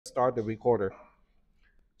start the recorder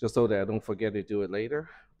just so that I don't forget to do it later.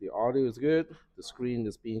 The audio is good. The screen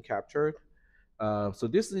is being captured. So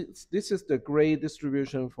this is the grade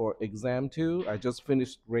distribution for exam 2. I just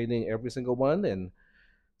finished grading every single one, and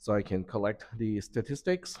so I can collect the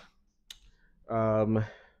statistics. Um,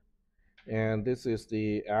 and this is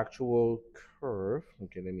the actual curve.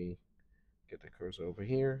 Okay, let me get the cursor over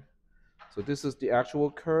here. So this is the actual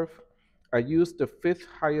curve. I used the fifth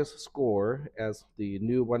highest score as the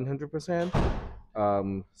new 100%.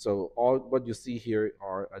 So all what you see here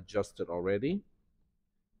are adjusted already.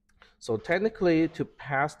 So technically, to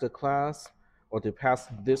pass the class or to pass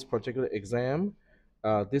this particular exam,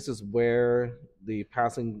 this is where the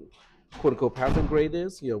passing, quote unquote, passing grade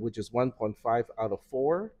is, which is 1.5 out of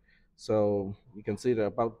 4. So you can see that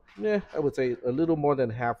about, I would say a little more than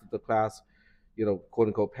half of the class, quote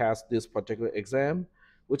unquote, passed this particular exam,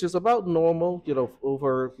 which is about normal,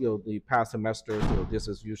 over, the past semester. This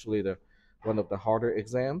is usually the one of the harder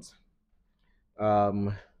exams.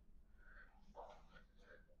 Um,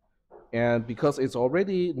 and because it's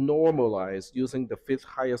already normalized using the fifth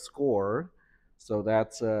highest score, so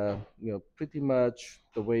that's pretty much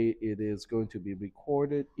the way it is going to be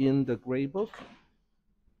recorded in the gradebook.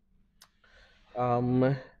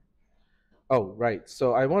 Oh, right.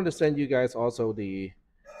 So I want to send you guys also the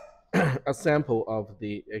a sample of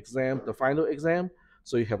the exam, the final exam,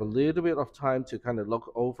 so you have a little bit of time to kind of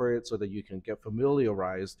look over it so that you can get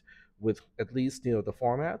familiarized with at least the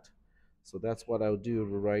format. So that's what I'll do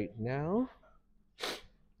right now.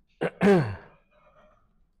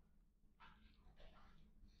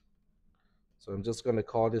 So I'm just going to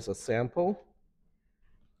call this a sample.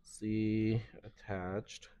 See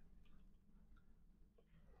attached.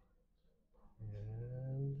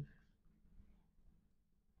 And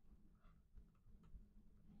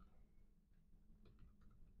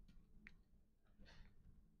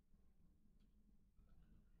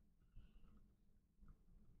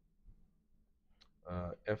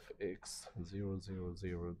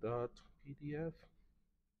fx000.pdf.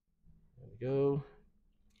 There we go.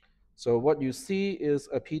 So what you see is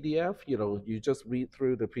a PDF. You just read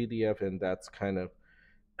through the PDF, and that's kind of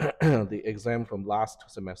the exam from last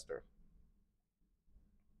semester.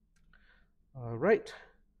 All right.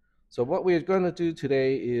 So what we're going to do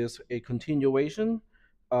today is a continuation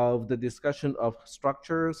of the discussion of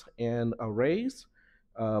structures and arrays.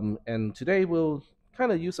 And today we'll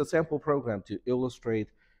kind of use a sample program to illustrate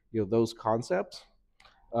those concepts.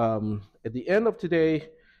 At the end of today,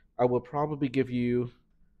 I will probably give you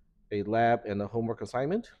a lab and a homework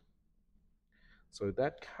assignment. So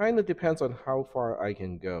that kind of depends on how far I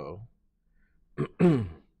can go. So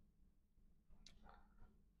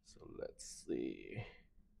let's see.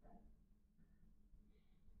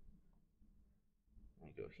 Let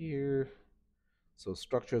me go here. So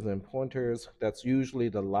structures and pointers, that's usually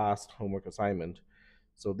the last homework assignment.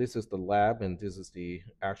 So this is the lab and this is the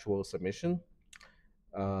actual submission.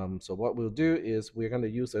 So what we'll do is we're going to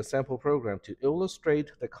use a sample program to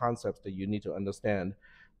illustrate the concepts that you need to understand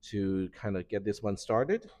to kind of get this one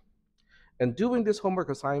started. And doing this homework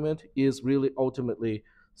assignment is really ultimately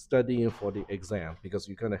studying for the exam, because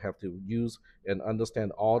you're going to have to use and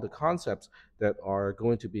understand all the concepts that are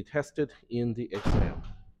going to be tested in the exam.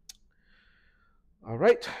 All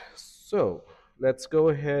right, so let's go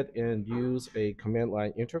ahead and use a command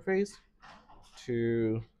line interface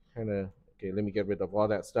to kind of, okay, let me get rid of all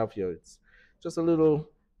that stuff here. It's just a little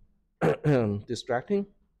distracting.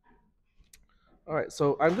 All right,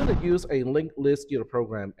 so I'm going to use a linked list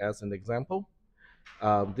program as an example.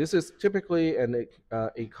 This is typically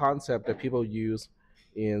a concept that people use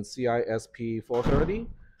in CISP 430.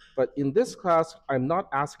 But in this class, I'm not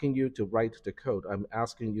asking you to write the code. I'm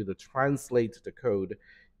asking you to translate the code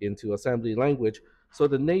into assembly language. So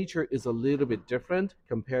the nature is a little bit different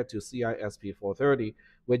compared to CISP 430,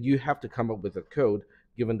 where you have to come up with a code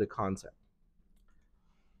given the concept.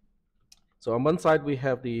 So on one side, we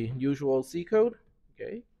have the usual C code,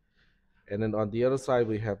 okay? And then on the other side,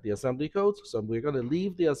 we have the assembly codes. So we're going to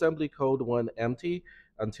leave the assembly code one empty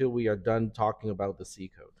until we are done talking about the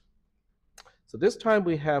C code. So this time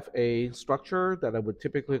we have a structure that I would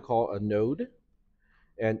typically call a node.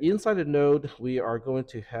 And inside the node, we are going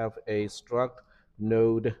to have a struct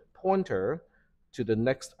node pointer to the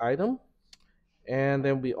next item. And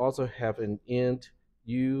then we also have an int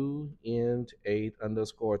u int 8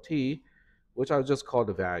 underscore t, which I'll just call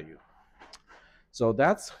the value. So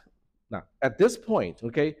that's, now at this point,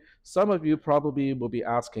 okay, some of you probably will be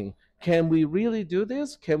asking, can we really do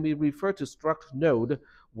this? Can we refer to struct node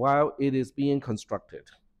while it is being constructed?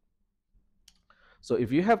 So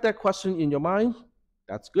if you have that question in your mind,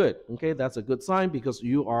 That's good. Okay, that's a good sign because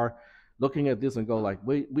you are looking at this and go like,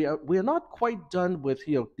 we are not quite done with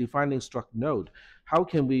defining struct node. How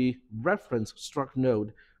can we reference struct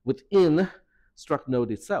node within struct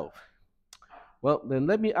node itself? Well, then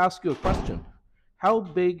let me ask you a question. How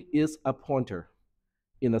big is a pointer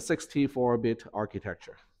in a 64-bit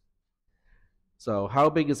architecture? So how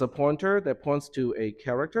big is a pointer that points to a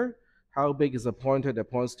character? How big is a pointer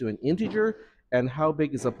that points to an integer? And how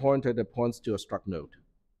big is a pointer that points to a struct node?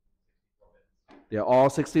 They're all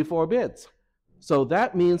 64 bits. So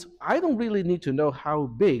that means I don't really need to know how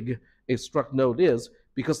big a struct node is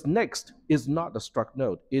because next is not a struct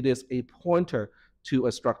node. It is a pointer to a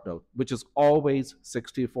struct node, which is always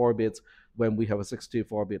 64 bits when we have a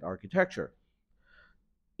 64-bit architecture.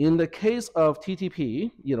 In the case of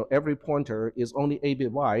TTP, every pointer is only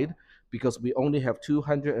 8-bit wide because we only have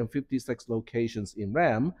 256 locations in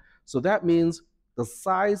RAM. So that means the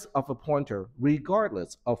size of a pointer,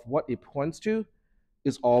 regardless of what it points to,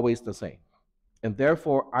 is always the same. And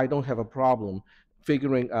therefore, I don't have a problem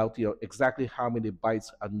figuring out exactly how many bytes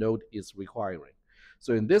a node is requiring.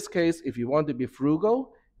 So in this case, if you want to be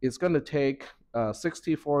frugal, it's going to take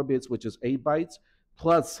 64 bits, which is 8 bytes,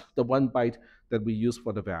 plus the 1 byte that we use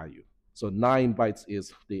for the value. So 9 bytes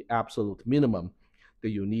is the absolute minimum that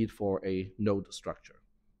you need for a node structure.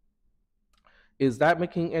 Is that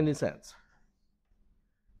making any sense?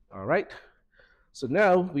 All right. So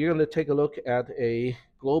now we're going to take a look at a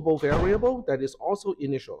global variable that is also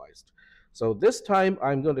initialized. So this time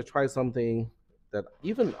I'm going to try something that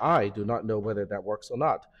even I do not know whether that works or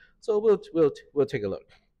not. So we'll take a look.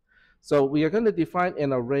 So we are going to define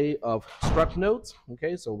an array of struct nodes.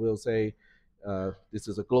 Okay, so we'll say this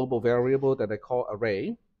is a global variable that I call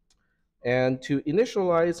array. And to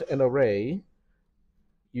initialize an array,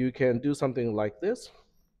 you can do something like this.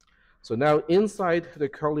 So now inside the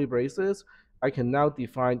curly braces, I can now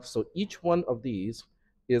define, so each one of these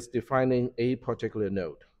is defining a particular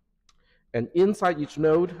node. And inside each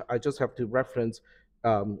node, I just have to reference,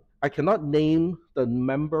 I cannot name the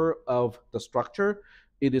member of the structure.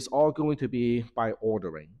 It is all going to be by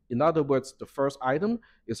ordering. In other words, the first item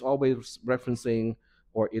is always referencing,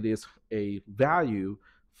 or it is a value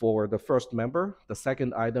for the first member. The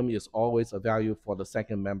second item is always a value for the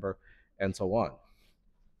second member, and so on.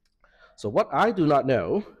 So what I do not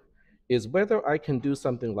know is whether I can do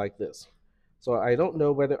something like this. So I don't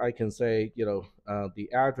know whether I can say, the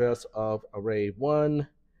address of array 1,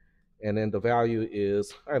 and then the value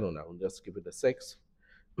is, I don't know, let's give it a 6.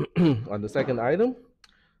 On the second item,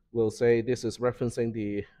 we'll say this is referencing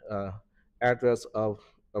the address of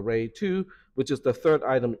array 2, which is the third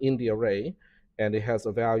item in the array, and it has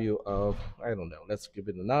a value of, I don't know, let's give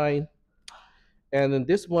it a 9. And then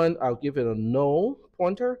this one, I'll give it a null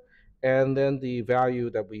pointer, and then the value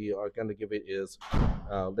that we are going to give it is,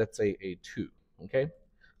 let's say, a 2. Okay,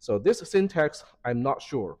 so this syntax, I'm not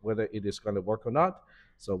sure whether it is going to work or not.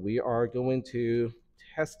 So we are going to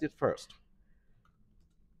test it first.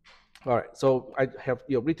 All right, so I have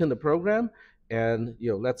written the program, and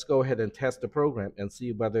let's go ahead and test the program and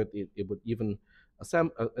see whether it would even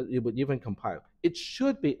compile. It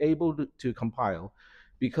should be able to compile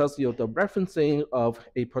because the referencing of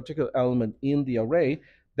a particular element in the array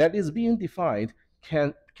that is being defined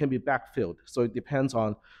can be backfilled. So it depends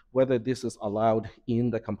on whether this is allowed in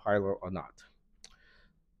the compiler or not.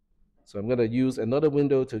 So I'm going to use another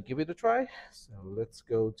window to give it a try. So let's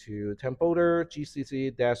go to temp folder,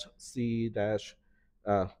 gcc -c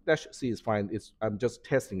 -c is fine. I'm just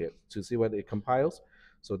testing it to see whether it compiles.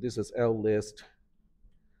 So this is list.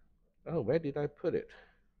 Oh, where did I put it?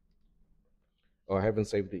 Oh, I haven't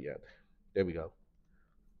saved it yet. There we go.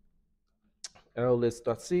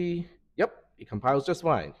 list.c. Yep, it compiles just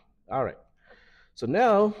fine. All right. So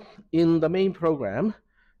now in the main program,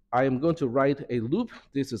 I am going to write a loop.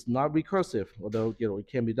 This is not recursive, although it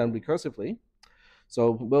can be done recursively.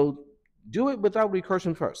 So we'll do it without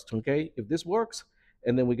recursion first, okay? If this works,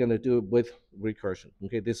 and then we're going to do it with recursion,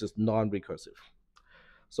 okay? This is non-recursive.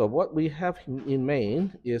 So what we have in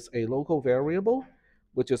main is a local variable,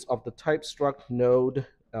 which is of the type struct node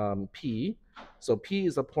p. So p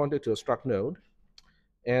is a pointer to a struct node.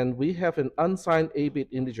 And we have an unsigned 8-bit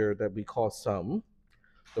integer that we call sum.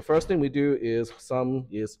 The first thing we do is sum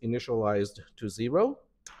is initialized to 0.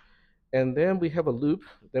 And then we have a loop.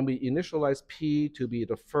 Then we initialize p to be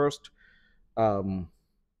the first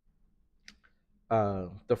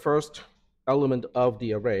element of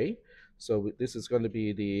the array. So this is going to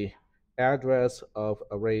be the address of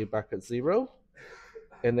array bracket 0.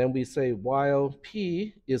 And then we say while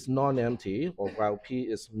p is non-empty, or while p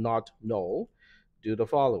is not null, do the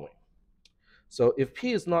following. So if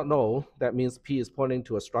P is not null, that means P is pointing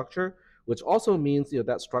to a structure, which also means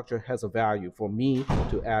that structure has a value for me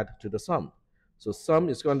to add to the sum. So sum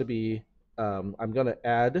is going to be, I'm going to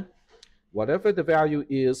add whatever the value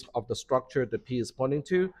is of the structure that P is pointing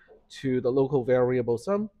to the local variable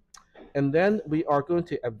sum. And then we are going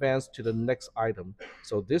to advance to the next item.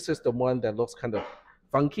 So this is the one that looks kind of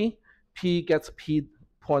funky. P gets P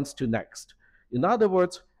points to next. In other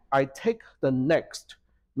words, I take the next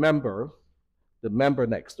member, the member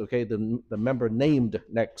next, okay, the member named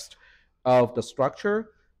next of the structure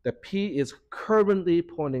that P is currently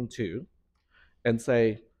pointing to, and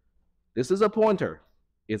say, this is a pointer.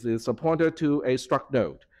 It is a pointer to a struct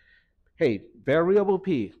node. Hey, variable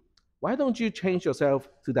P, why don't you change yourself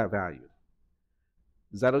to that value?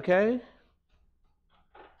 Is that okay?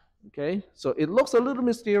 Okay, so it looks a little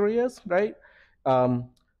mysterious, right? Um,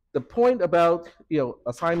 the point about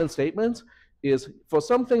assignment statements is for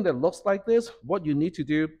something that looks like this, what you need to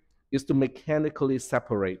do is to mechanically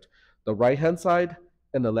separate the right-hand side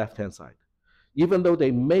and the left-hand side. Even though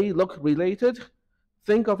they may look related,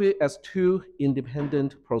 think of it as two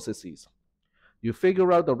independent processes. You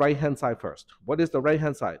figure out the right-hand side first. What is the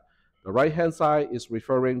right-hand side? The right-hand side is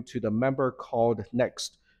referring to the member called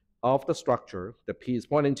next of the structure that P is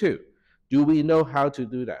pointing to. Do we know how to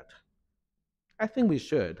do that? I think we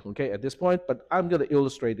should, okay, at this point, but I'm going to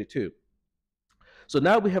illustrate it too. So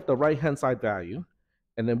now we have the right-hand side value,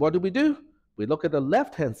 and then what do? We look at the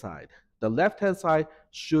left-hand side. The left-hand side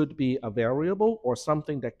should be a variable or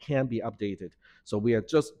something that can be updated. So we are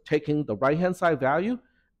just taking the right-hand side value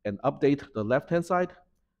and update the left-hand side,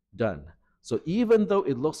 done. So even though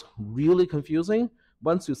it looks really confusing,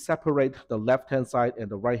 once you separate the left-hand side and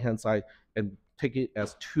the right-hand side and take it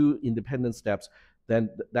as two independent steps, then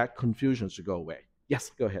that confusion should go away.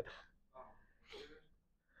 Yes, go ahead.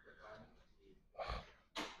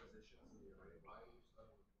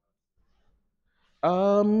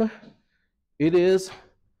 Um, it is,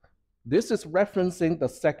 this is referencing the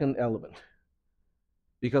second element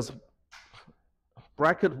because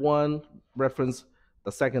bracket 1 reference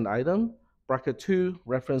the second item, bracket 2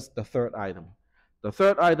 reference the third item. The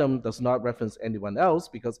third item does not reference anyone else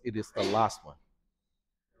because it is the last one.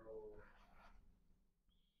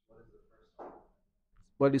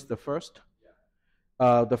 What is the first?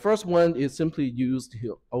 The first one is simply used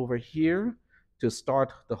over here to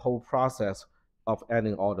start the whole process of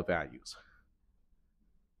adding all the values.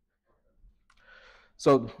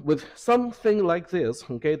 So with something like this,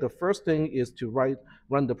 okay, the first thing is to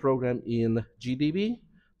run the program in GDB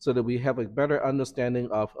so that we have a better understanding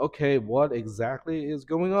of, okay, what exactly is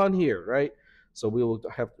going on here, right? So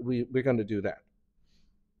we're going to do that.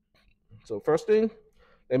 So first thing,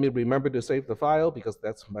 let me remember to save the file because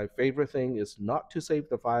that's my favorite thing is not to save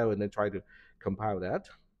the file and then try to compile that.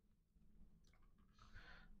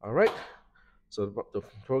 All right, so the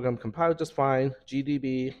program compiled just fine,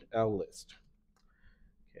 GDB list.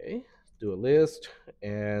 Okay, do a list,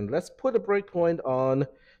 and let's put a breakpoint on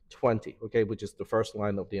 20, okay, which is the first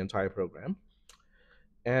line of the entire program.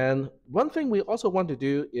 And one thing we also want to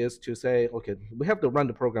do is to say, okay, we have to run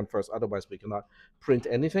the program first, otherwise we cannot print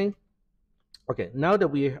anything. Okay, now that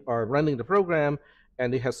we are running the program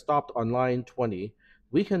and it has stopped on line 20,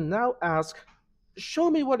 we can now ask, show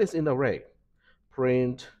me what is in array.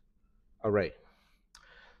 Print array.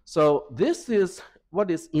 So this is what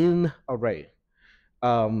is in array.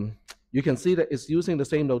 You can see that it's using the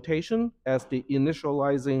same notation as the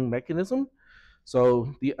initializing mechanism.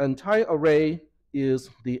 So the entire array is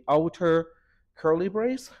the outer curly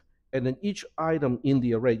brace, and then each item in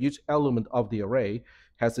the array, each element of the array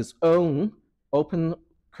has its own open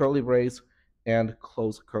curly brace and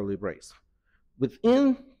closed curly brace.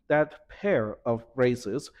 Within that pair of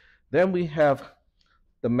braces, then we have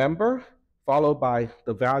the member followed by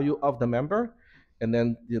the value of the member, and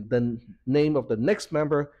then the name of the next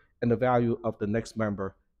member and the value of the next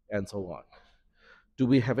member, and so on. Do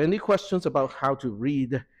we have any questions about how to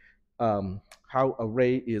read how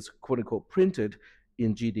array is quote unquote printed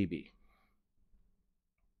in GDB?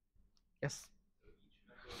 Yes.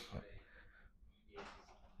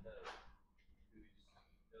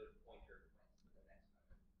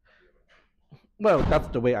 Well, that's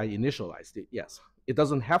the way I initialized it, yes. It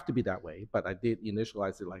doesn't have to be that way, but I did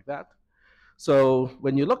initialize it like that. So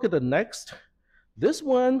when you look at the next, this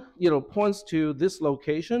one, points to this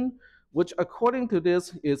location, which according to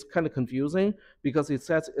this is kind of confusing because it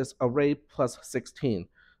says it's array plus 16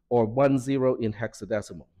 or 10 in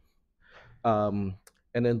hexadecimal.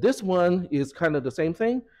 And then this one is kind of the same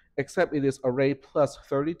thing, except it is array plus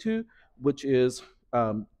 32, which is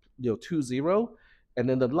 20. And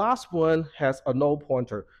then the last one has a null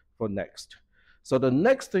pointer for next. So the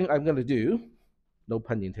next thing I'm going to do, no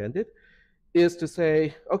pun intended, is to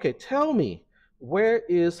say, okay, tell me where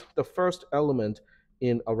is the first element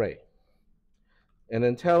in array? And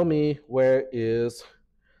then tell me where is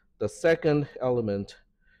the second element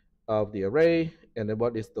of the array, and then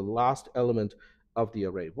what is the last element of the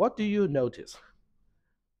array. What do you notice?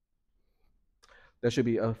 There should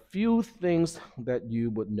be a few things that you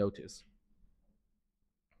would notice.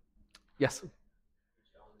 Yes.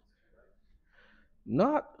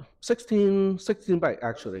 Not 16 byte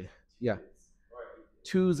actually. Yeah.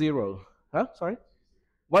 20. Huh? Sorry?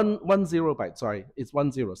 1 0 byte. Sorry. It's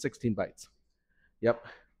 10, 16 bytes. Yep.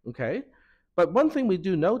 Okay. But one thing we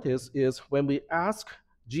do notice is when we ask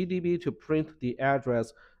GDB to print the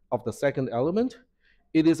address of the second element,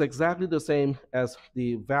 it is exactly the same as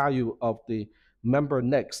the value of the member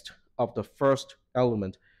next of the first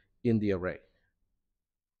element in the array.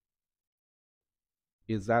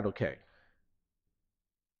 Is that okay?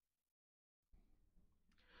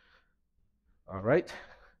 All right.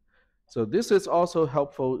 So this is also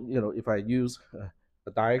helpful, if I use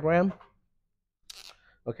a diagram.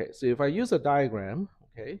 Okay, so if I use a diagram,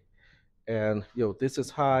 okay, and this is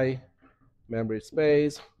high memory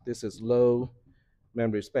space, this is low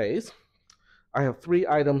memory space. I have 3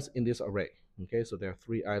 items in this array. Okay, so there are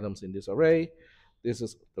 3 items in this array. This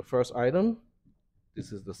is the first item.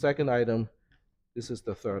 This is the second item. This is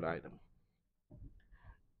the third item.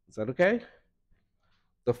 Is that okay?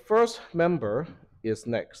 The first member is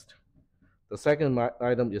next. The second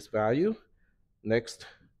item is value, next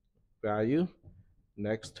value,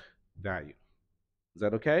 next value. Is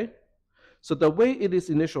that okay? So the way it is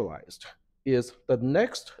initialized is the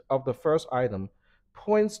next of the first item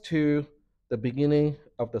points to the beginning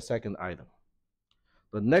of the second item.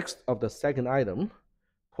 The next of the second item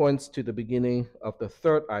points to the beginning of the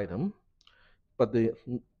third item, but the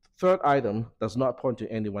third item does not point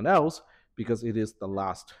to anyone else because it is the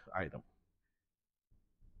last item.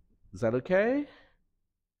 Is that okay?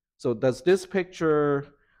 So does this picture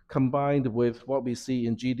combined with what we see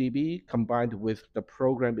in GDB, combined with the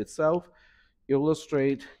program itself,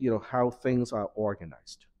 illustrate how things are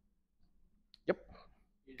organized? Yep.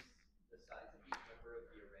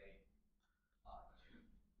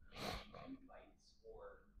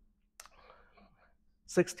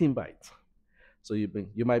 16 bytes. So you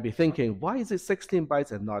might be thinking, why is it 16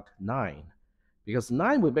 bytes and not 9? Because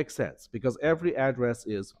 9 would make sense, because every address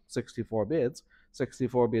is 64 bits.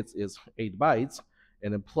 64 bits is 8 bytes,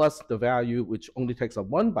 and then plus the value, which only takes up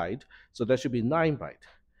 1 byte, so that should be 9 byte.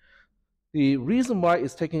 The reason why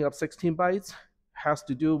it's taking up 16 bytes has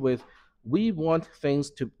to do with we want things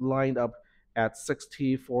to line up at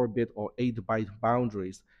 64-bit or 8-byte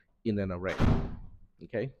boundaries in an array.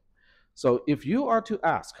 Okay? So if you are to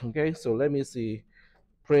ask, okay, so let me see,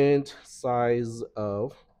 print size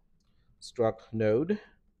of struct node,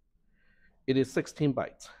 it is 16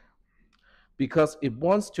 bytes because it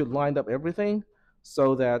wants to line up everything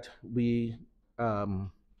so that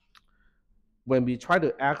when we try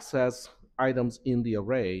to access items in the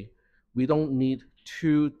array, we don't need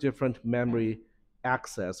 2 different memory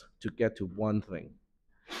access to get to one thing.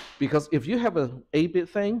 Because if you have an 8-bit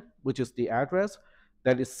thing, which is the address,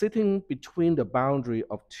 that is sitting between the boundary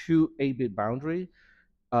of 2 8-bit boundary,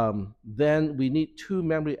 then we need 2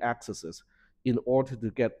 memory accesses in order to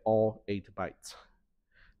get all 8 bytes.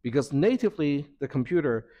 Because natively, the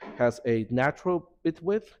computer has a natural bit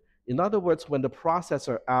width. In other words, when the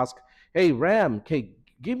processor asks, "Hey RAM, can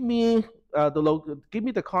give me give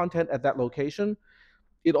me the content at that location,"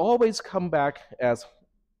 it always come back as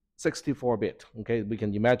 64-bit. Okay, we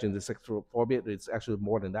can imagine the 64-bit. It's actually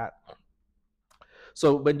more than that.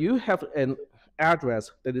 So when you have an address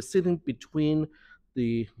that is sitting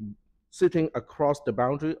across the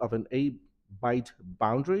boundary of an 8-byte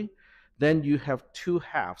boundary, then you have 2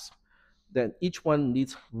 halves. Then each one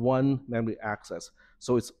needs 1 memory access.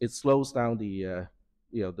 So it slows down the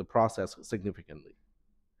process significantly.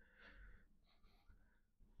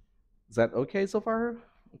 Is that okay so far?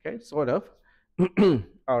 Okay, sort of.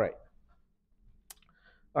 All right.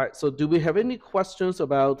 All right, so do we have any questions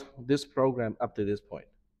about this program up to this point?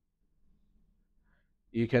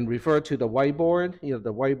 You can refer to the whiteboard.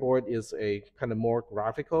 The whiteboard is a kind of more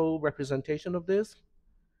graphical representation of this.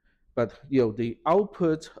 But the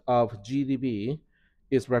output of GDB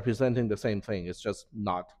is representing the same thing. It's just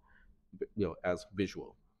not as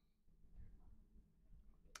visual.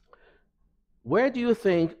 Where do you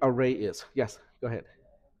think array is? Yes, go ahead.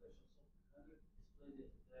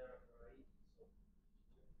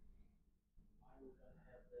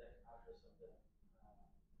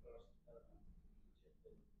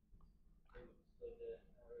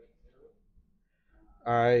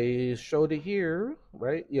 I showed it here,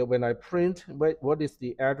 right? Yeah, when I print, what is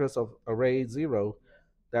the address of array 0?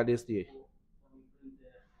 That is the,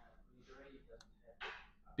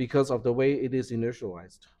 because of the way it is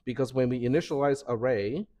initialized. Because when we initialize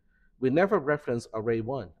array, we never reference array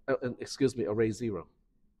 1, excuse me, array 0.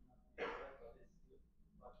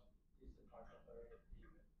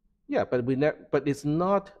 Yeah, but but it's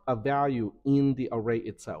not a value in the array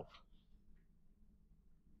itself.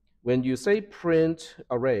 When you say print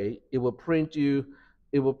array, it will print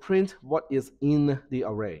what is in the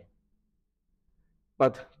array.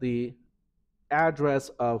 But the address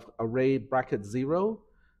of array bracket 0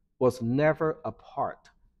 was never a part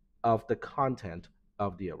of the content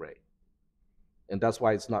of the array. And that's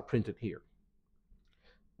why it's not printed here.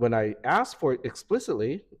 When I ask for it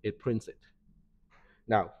explicitly, it prints it.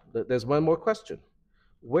 Now, there's one more question.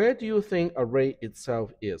 Where do you think array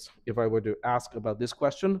itself is? If I were to ask about this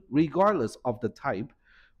question, regardless of the type,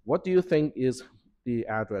 what do you think is the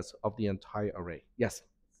address of the entire array? Yes?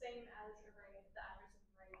 Same as array, the address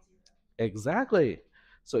of array 0. Exactly.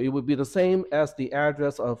 So it would be the same as the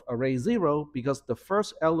address of array 0 because the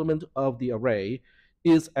first element of the array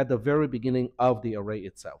is at the very beginning of the array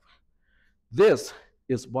itself. This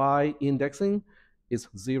is why indexing is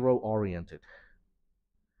 0 oriented.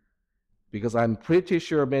 Because I'm pretty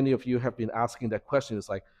sure many of you have been asking that question. It's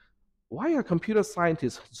like, why are computer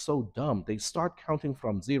scientists so dumb? They start counting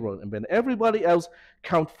from 0, and when everybody else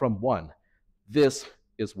count from 1. This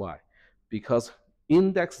is why. Because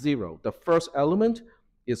index 0, the first element,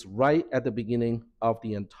 is right at the beginning of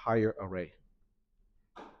the entire array.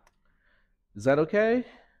 Is that okay?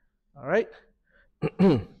 All right.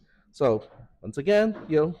 So once again,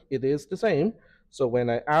 it is the same. So when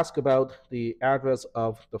I ask about the address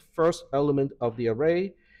of the first element of the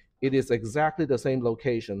array, it is exactly the same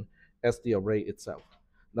location as the array itself.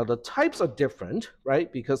 Now the types are different,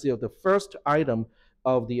 right? Because the first item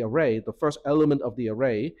of the array, the first element of the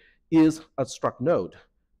array is a struct node.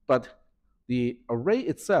 But the array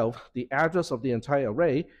itself, the address of the entire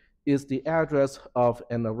array, is the address of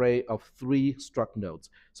an array of 3 struct nodes.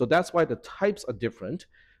 So that's why the types are different.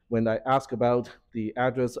 When I ask about the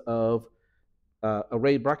address of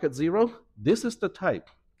array bracket 0, this is the type.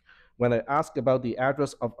 When I ask about the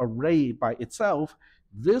address of array by itself,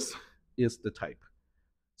 this is the type.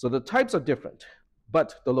 So the types are different,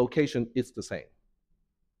 but the location is the same.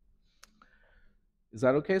 Is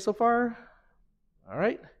that okay so far? All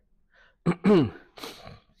right.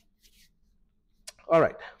 All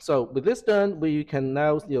right, so with this done, we can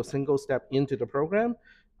now single step into the program.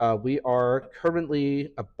 We are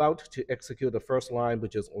currently about to execute the first line,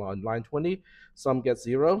 which is on line 20. Sum gets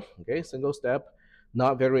 0, okay, single step,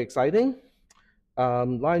 not very exciting.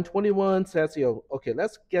 Line 21 says, okay,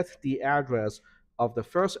 let's get the address of the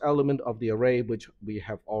first element of the array, which we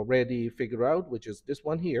have already figured out, which is this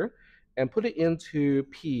one here, and put it into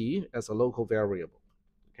P as a local variable.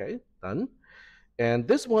 Okay, done. And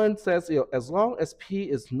this one says, as long as P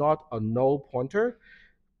is not a null pointer,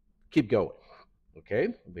 keep going. Okay,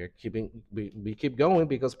 we keep going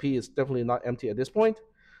because P is definitely not empty at this point.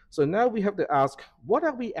 So now we have to ask, what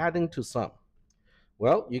are we adding to sum?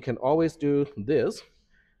 Well, you can always do this,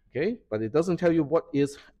 okay, but it doesn't tell you what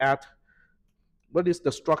is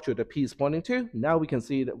the structure that P is pointing to. Now we can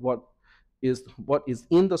see that what is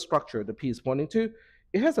in the structure that P is pointing to.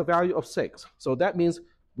 It has a value of 6. So that means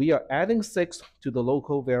we are adding 6 to the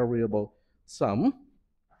local variable sum.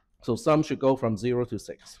 So sum should go from 0 to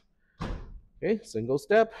 6. Okay, single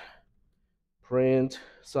step, print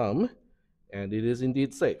sum, and it is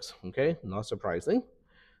indeed 6. Okay, not surprising.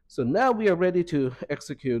 So now we are ready to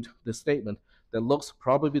execute the statement that looks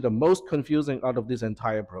probably the most confusing out of this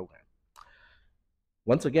entire program.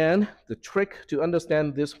 Once again, the trick to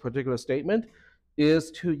understand this particular statement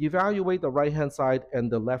is to evaluate the right-hand side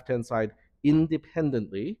and the left-hand side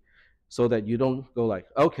independently so that you don't go like,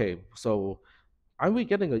 okay, so are we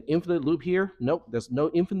getting an infinite loop here? Nope, there's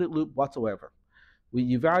no infinite loop whatsoever. We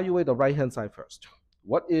evaluate the right-hand side first.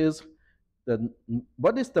 What is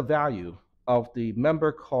the value of the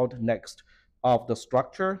member called next of the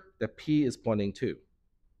structure that P is pointing to?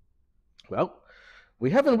 Well, we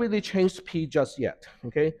haven't really changed P just yet,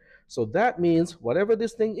 okay? So that means whatever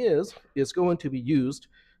this thing is going to be used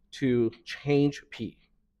to change P.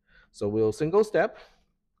 So we'll single step,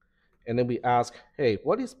 and then we ask, hey,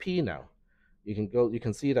 what is P now? You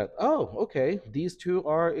can see that, oh, okay, these two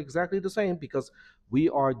are exactly the same because we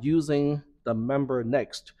are using the member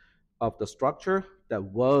next of the structure that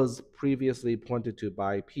was previously pointed to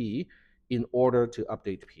by P in order to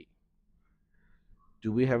update P.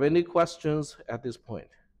 Do we have any questions at this point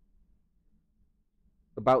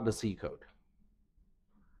about the C code?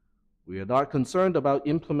 We are not concerned about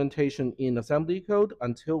implementation in assembly code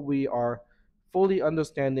until we are fully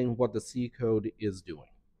understanding what the C code is doing.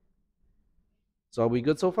 So are we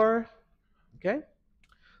good so far? Okay.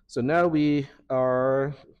 So now we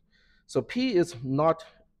are. So P is not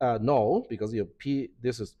null because P.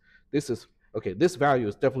 This is okay. This value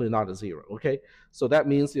is definitely not a zero. Okay. So that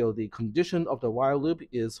means the condition of the while loop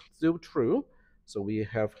is still true. So we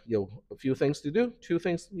have a few things to do. Two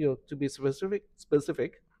things to be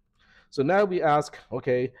specific. So now we ask,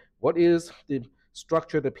 okay, what is the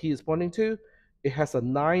structure that P is pointing to? It has a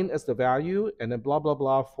 9 as the value and then blah, blah,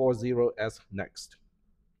 blah, 40 as next.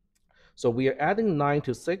 So we are adding 9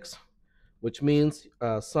 to 6, which means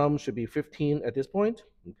sum should be 15 at this point.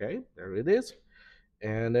 Okay, there it is.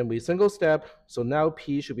 And then we single step. So now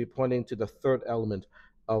P should be pointing to the third element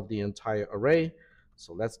of the entire array.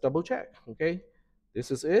 So let's double check. Okay,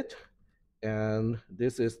 this is it. And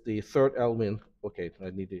this is the third element. Okay, I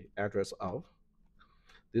need the address of.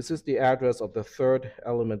 This is the address of the third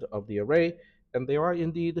element of the array, and they are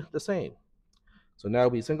indeed the same. So now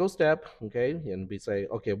we single step, okay, and we say,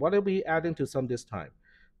 okay, what are we adding to sum this time?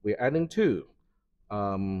 We're adding 2.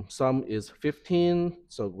 Sum is 15,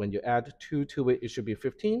 so when you add 2 to it, it should be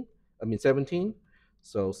 17.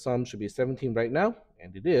 So sum should be 17 right now,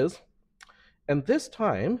 and it is. And this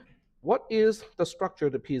time, what is the structure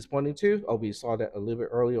that P is pointing to? Oh, we saw that a little bit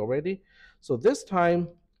earlier already. So this time,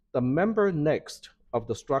 the member next of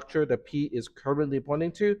the structure that P is currently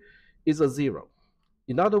pointing to is a 0.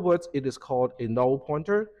 In other words, it is called a null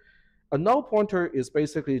pointer. A null pointer is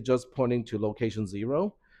basically just pointing to location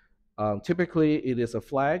 0. Typically, it is a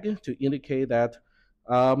flag to indicate that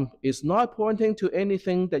it's not pointing to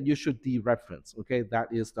anything that you should dereference. Okay, that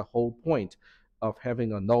is the whole point of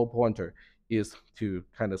having a null pointer, is to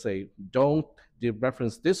kind of say, don't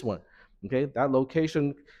dereference this one. Okay, that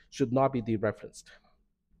location should not be dereferenced.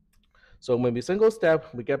 So when we single step,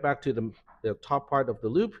 we get back to the top part of the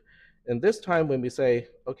loop. And this time when we say,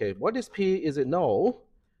 okay, what is P? Is it null?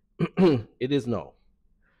 It is null.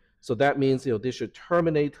 So that means this should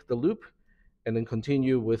terminate the loop and then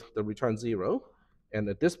continue with the return 0. And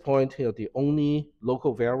at this point, the only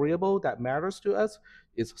local variable that matters to us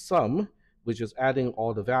is sum, which is adding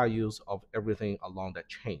all the values of everything along that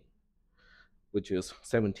chain, which is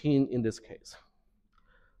 17 in this case.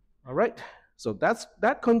 All right, so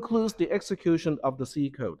that concludes the execution of the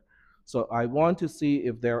C code. So I want to see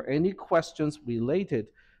if there are any questions related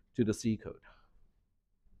to the C code.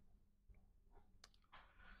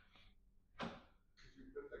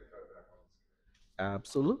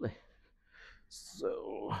 Absolutely.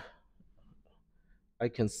 So I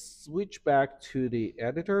can switch back to the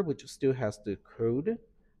editor, which still has the code.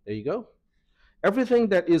 There you go. Everything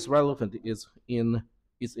that is relevant is in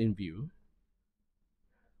view.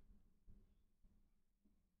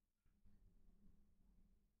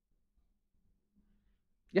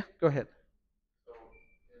 Yeah, go ahead.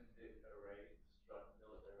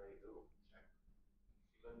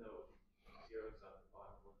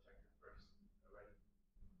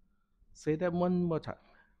 Say that one more time.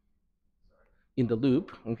 In the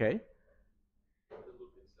loop, okay.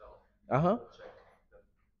 Uh-huh.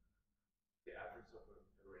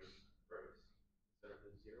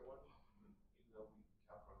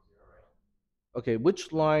 Okay,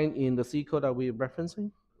 which line in the C code are we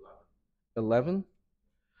referencing? 11.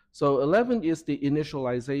 So 11 is the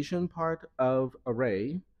initialization part of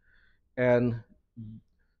array, and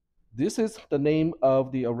this is the name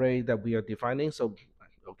of the array that we are defining. So,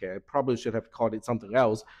 okay, I probably should have called it something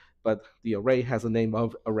else, but the array has a name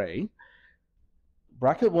of array.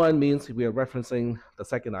 Bracket 1 means we are referencing the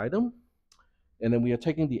second item, and then we are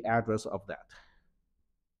taking the address of that.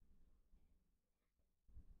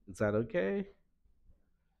 Is that okay?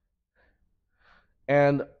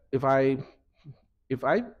 And if I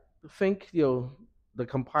think the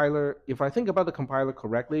compiler, if I think about the compiler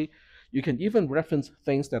correctly, you can even reference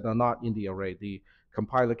things that are not in the array. The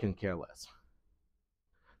compiler can care less,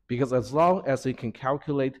 because as long as it can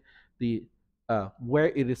calculate the where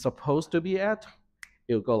it is supposed to be at,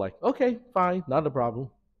 it'll go like, okay, fine, not a problem.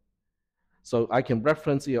 So I can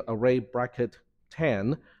reference the array bracket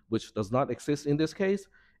 10, which does not exist in this case,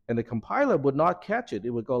 and the compiler would not catch it.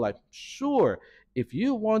 It would go like, sure, if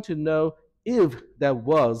you want to know if there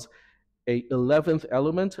was a 11th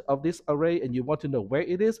element of this array and you want to know where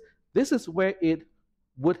it is, this is where it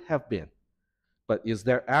would have been. But is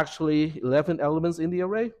there actually 11 elements in the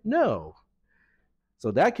array? No.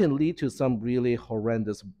 So that can lead to some really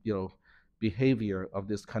horrendous, behavior of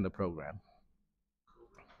this kind of program.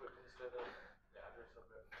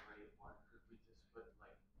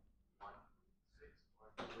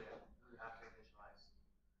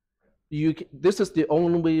 this is the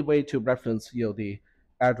only way to reference the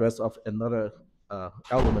address of another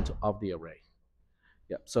element of the array.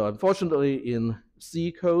 Yeah. So unfortunately, in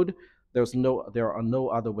C code, there are no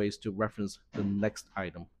other ways to reference the next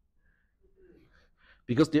item,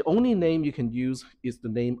 because the only name you can use is the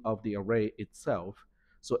name of the array itself.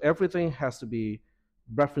 So everything has to be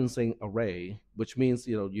referencing array, which means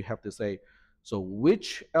you have to say, so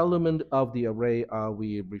which element of the array are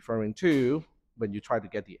we referring to when you try to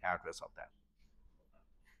get the address of that.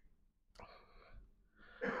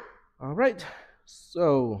 All right.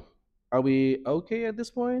 So are we okay at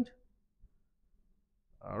this point?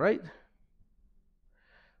 All right.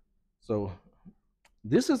 So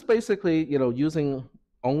this is basically using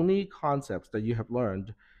only concepts that you have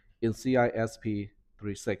learned in CISP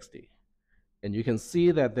 360. And you can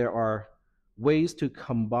see that there are ways to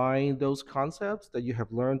combine those concepts that you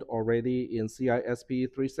have learned already in CISP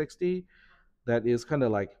 360 that is kind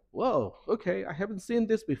of like, whoa, okay, I haven't seen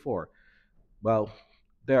this before. Well,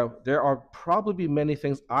 there are probably many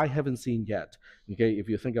things I haven't seen yet. Okay, if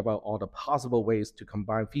you think about all the possible ways to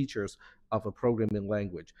combine features of a programming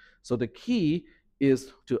language. So the key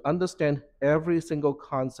is to understand every single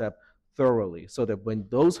concept thoroughly, so that when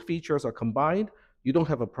those features are combined, you don't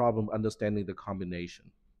have a problem understanding the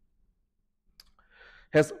combination.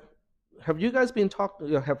 Has have you guys been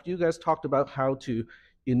have you guys talked about how to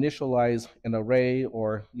initialize an array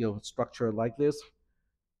or structure like this?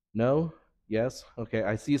 No? Yes? Okay,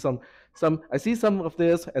 I see some of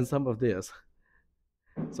this and some of this.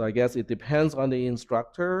 So I guess it depends on the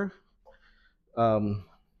instructor.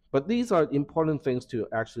 But these are important things to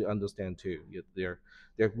actually understand too. They're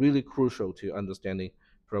really crucial to understanding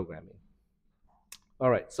programming. All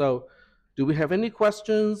right, so do we have any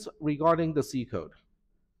questions regarding the C code?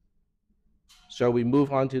 Shall we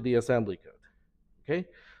move on to the assembly code? Okay,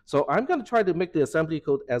 so I'm going to try to make the assembly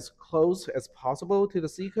code as close as possible to the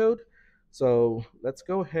C code. So let's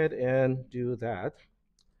go ahead and do that.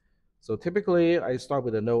 So typically, I start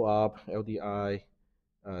with a no op LDI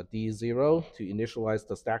D0 to initialize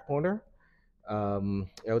the stack pointer.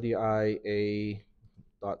 LDI A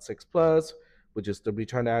dot 6 plus, which is the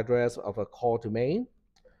return address of a call to main.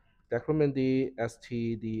 Decrement D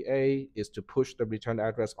STDA is to push the return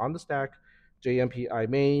address on the stack. JMPI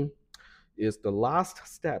main is the last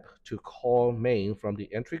step to call main from the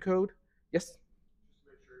entry code. Yes? Just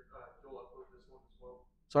make sure you'll upload this one as well.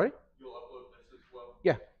 Sorry? You'll upload this as well.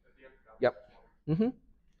 Yeah. At the end. Yep. Mm-hmm.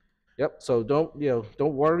 Yep. So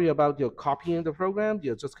don't worry about copying the program.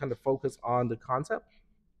 You just kind of focus on the concept.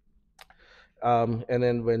 And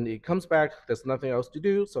then when it comes back, there's nothing else to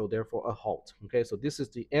do, so therefore a halt. Okay, so this is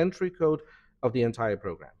the entry code of the entire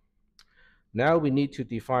program. Now we need to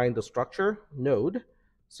define the structure node.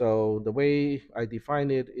 So the way I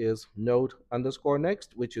define it is node underscore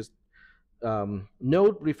next, which is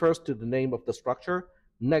node refers to the name of the structure.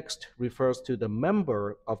 Next refers to the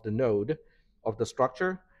member of the node of the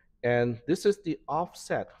structure. And this is the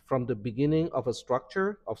offset from the beginning of a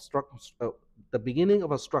structure of the beginning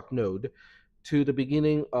of a struct node to the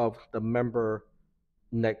beginning of the member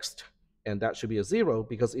next. And that should be a 0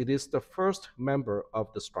 because it is the first member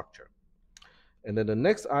of the structure. And then the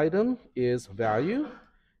next item is value,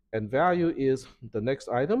 and value is the next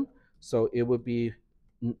item. So it would be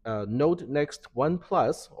node next 1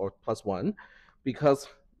 plus or plus 1, because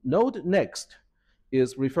node next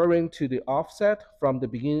is referring to the offset from the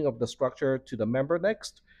beginning of the structure to the member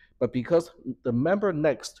next. But because the member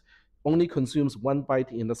next only consumes 1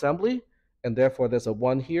 byte in assembly, and therefore there's a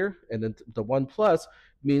 1 here, and then the 1 plus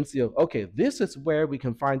means, okay, this is where we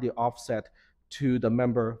can find the offset to the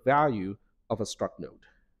member value of a struct node.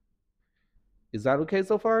 Is that okay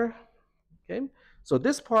so far? Okay, so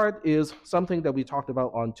this part is something that we talked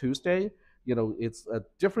about on Tuesday. It's a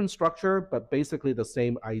different structure, but basically the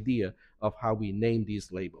same idea of how we name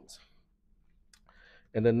these labels.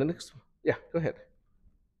 And then the next, yeah, go ahead.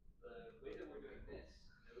 The way that we're doing this,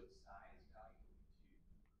 node size value to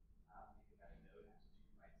make that a node has 2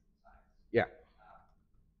 bytes in size. Yeah.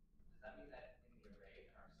 Does that mean that in the array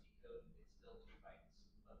in our C code, it's still 2 bytes,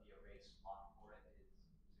 but the array slot for it is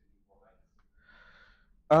 64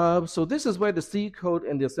 bytes? So this is where the C code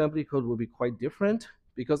and the assembly code will be quite different,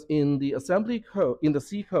 because in the assembly code, in the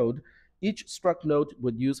C code, each struct node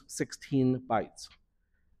would use 16 bytes.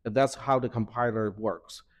 And that's how the compiler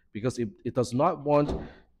works, because it does not want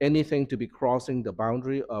anything to be crossing the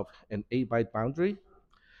boundary of an 8-byte boundary.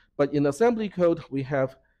 But in assembly code, we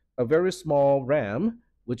have a very small RAM,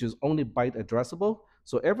 which is only byte addressable.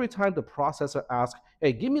 So every time the processor asks,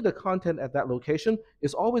 hey, give me the content at that location,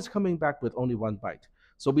 it's always coming back with only 1 byte.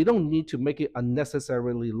 So we don't need to make it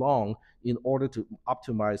unnecessarily long in order to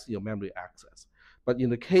optimize your memory access. But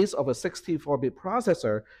in the case of a 64-bit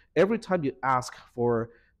processor, every time you ask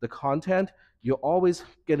for the content, you're always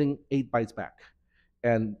getting 8 bytes back.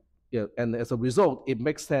 And and as a result, it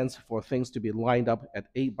makes sense for things to be lined up at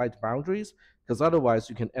 8 byte boundaries, because otherwise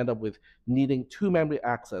you can end up with needing 2 memory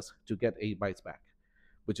access to get 8 bytes back,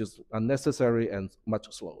 which is unnecessary and much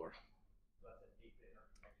slower.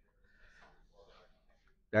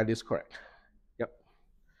 That is correct. Yep.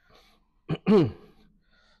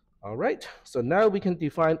 All right, so now we can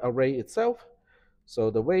define array itself. So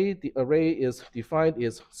the way the array is defined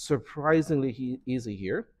is surprisingly easy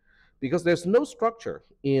here, because there's no structure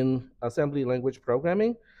in assembly language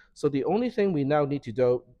programming. So the only thing we now need to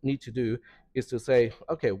do is to say,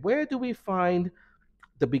 okay, where do we find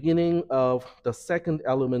the beginning of the second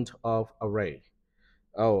element of array?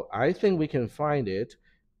 Oh, I think we can find it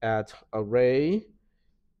at array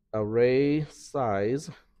size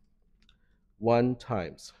 1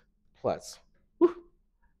 times plus. Whew.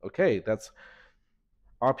 Okay, that's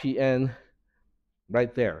RPN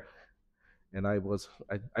right there. And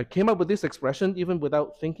I came up with this expression even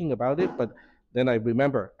without thinking about it, but then I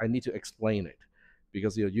remember I need to explain it,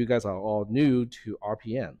 because you guys are all new to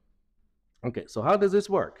RPN. Okay, so how does this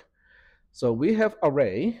work? So we have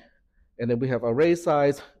array, and then we have array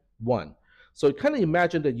size 1. So kind of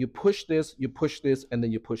imagine that you push this, and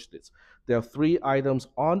then you push this. There are 3 items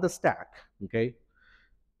on the stack, okay,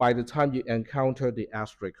 by the time you encounter the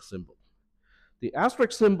asterisk symbol. The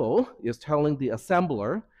asterisk symbol is telling the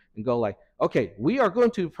assembler and go like, okay, we are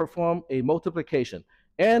going to perform a multiplication,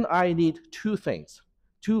 and I need 2 things,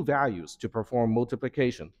 2 values to perform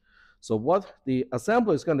multiplication. So what the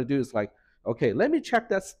assembler is going to do is like, okay, let me check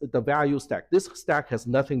that's the value stack. This stack has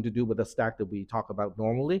nothing to do with the stack that we talk about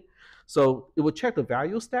normally. So it will check the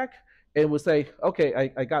value stack and will say,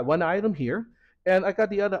 okay, I got 1 item here, and I got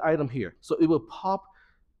the other item here. So it will pop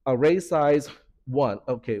array size 1.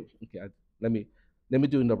 Okay, let me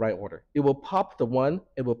do it in the right order. It will pop the 1,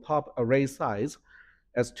 it will pop array size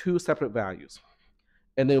as 2 separate values.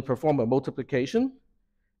 And then it will perform a multiplication,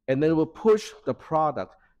 and then it will push the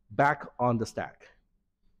product back on the stack.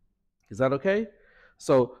 Is that okay?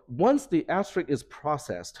 So once the asterisk is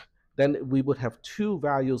processed, then we would have 2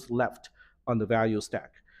 values left on the value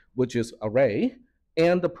stack, which is array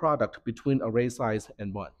and the product between array size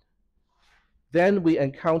and 1. Then we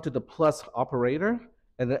encounter the plus operator,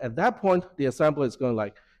 and then at that point, the assembler is going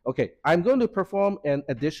like, okay, I'm going to perform an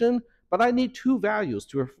addition, but I need 2 values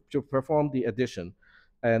to perform the addition.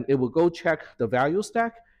 And it will go check the value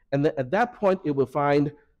stack, and then at that point, it will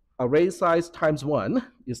find array size times 1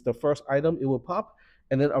 is the first item it will pop,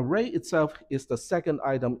 and then array itself is the second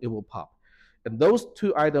item it will pop. And those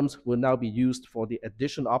 2 items will now be used for the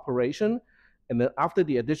addition operation, and then after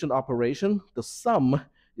the addition operation, the sum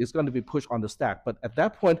is going to be pushed on the stack. But at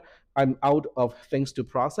that point, I'm out of things to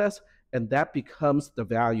process, and that becomes the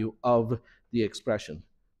value of the expression.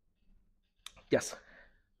 Yes?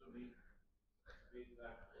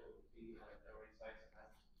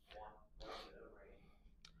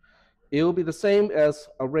 It will be the same as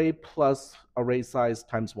array plus array size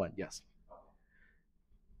times 1, yes.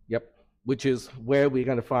 Yep, which is where we're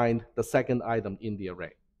going to find the second item in the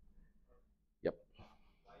array. Yep.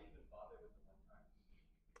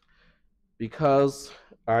 Because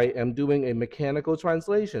I am doing a mechanical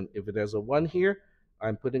translation. If there's a 1 here,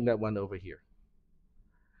 I'm putting that 1 over here,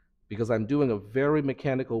 because I'm doing a very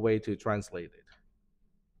mechanical way to translate it.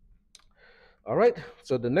 All right,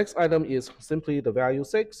 so the next item is simply the value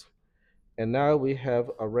 6. And now we have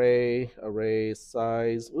array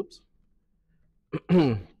size, oops,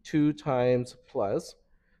 2 times plus.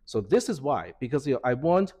 So this is why, because I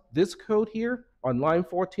want this code here on line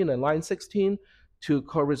 14 and line 16 to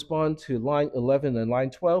correspond to line 11 and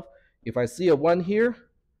line 12. If I see a 1 here,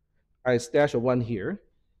 I stash a 1 here.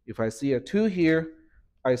 If I see a 2 here,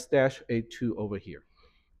 I stash a 2 over here.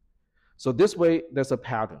 So this way, there's a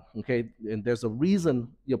pattern, okay? And there's a reason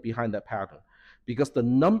behind that pattern, because the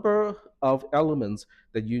number of elements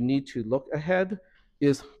that you need to look ahead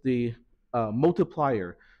is the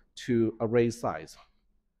multiplier to array size.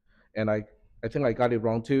 And I think I got it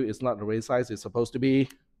wrong too. It's not array size, it's supposed to be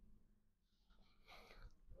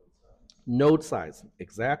node size,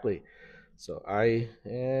 exactly. So I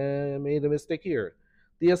made a mistake here.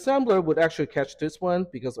 The assembler would actually catch this one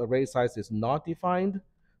because array size is not defined.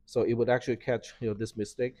 So it would actually catch this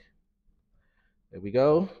mistake. There we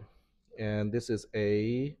go. And this is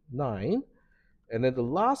a 9. And then the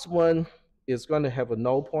last one is going to have a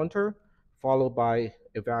null pointer followed by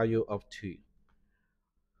a value of 2.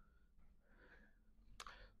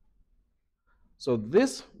 So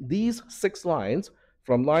these 6 lines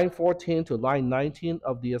from line 14 to line 19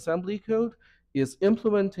 of the assembly code is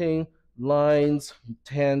implementing lines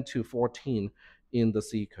 10 to 14 in the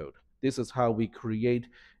C code. This is how we create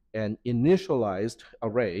an initialized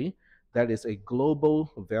array that is a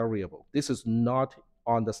global variable. This is not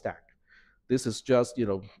on the stack. This is just,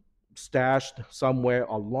 stashed somewhere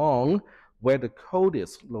along where the code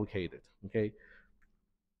is located. Okay.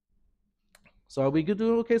 So are we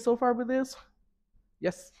doing okay so far with this?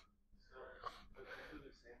 Yes.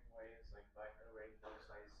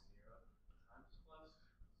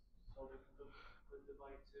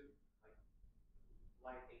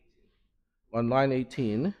 On line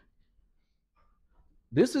 18,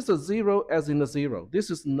 this is a 0 as in a 0. This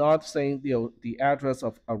is not saying the address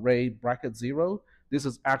of array bracket 0. This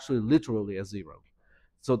is actually literally a 0.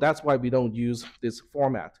 So that's why we don't use this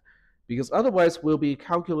format, because otherwise we'll be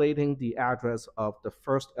calculating the address of the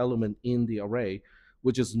first element in the array,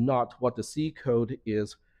 which is not what the C code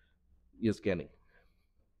is getting.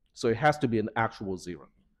 So it has to be an actual 0.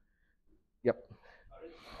 Yep.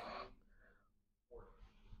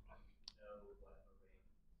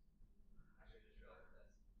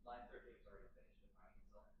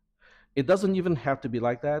 It doesn't even have to be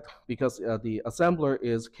like that, because the assembler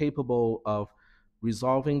is capable of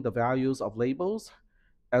resolving the values of labels.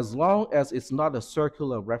 As long as it's not a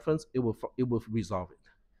circular reference, it will resolve it.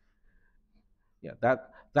 Yeah,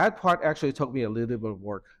 that part actually took me a little bit of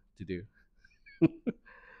work to do.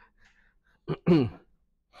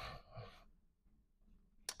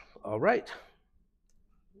 All right.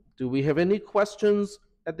 Do we have any questions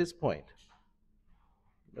at this point?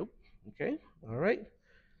 Nope. Okay. All right.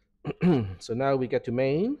 So now we get to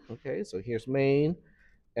main. Okay, so here's main,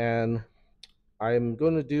 and I'm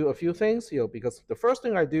going to do a few things, because the first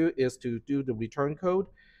thing I do is to do the return code.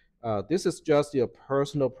 This is just your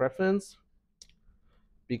personal preference,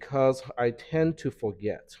 because I tend to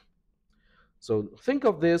forget. So think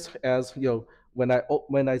of this as, when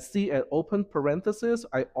I see an open parenthesis,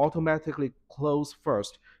 I automatically close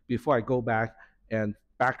first before I go back and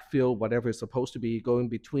backfill whatever is supposed to be going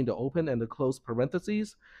between the open and the closed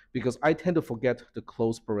parentheses, because I tend to forget the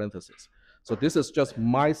closed parentheses. So this is just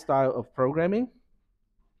my style of programming,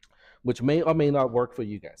 which may or may not work for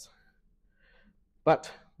you guys.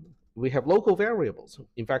 But we have local variables.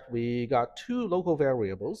 In fact, we got 2 local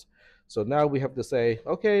variables. So now we have to say,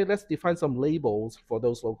 okay, let's define some labels for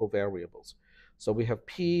those local variables. So we have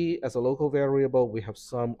P as a local variable. We have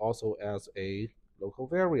sum also as a local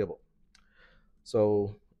variable.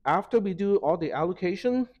 So after we do all the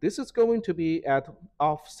allocation, this is going to be at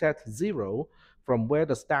offset 0 from where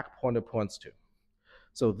the stack pointer points to.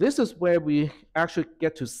 So this is where we actually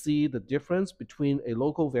get to see the difference between a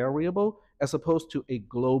local variable as opposed to a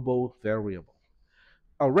global variable.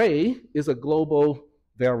 Array is a global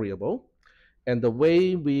variable, and the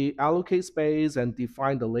way we allocate space and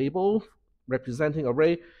define the label representing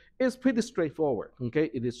array is pretty straightforward. Okay,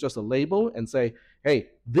 it is just a label and say, hey,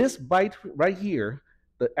 this byte right here,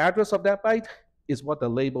 the address of that byte is what the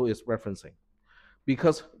label is referencing.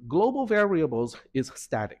 Because global variables is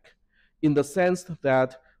static, in the sense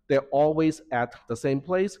that they're always at the same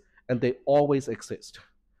place and they always exist.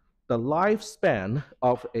 The lifespan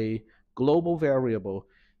of a global variable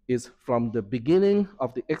is from the beginning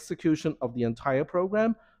of the execution of the entire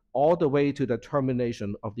program all the way to the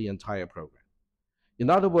termination of the entire program. In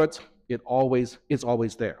other words, it's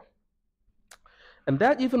always there. And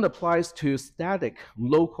that even applies to static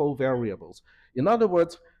local variables. In other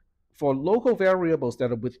words, for local variables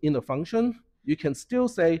that are within a function, you can still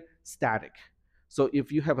say static. So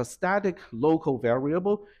if you have a static local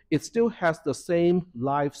variable, it still has the same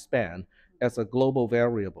lifespan as a global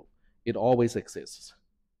variable. It always exists.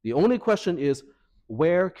 The only question is,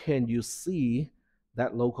 where can you see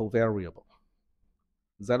that local variable?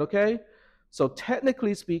 Is that okay? So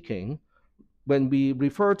technically speaking, when we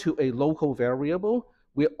refer to a local variable,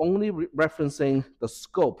 we're only referencing the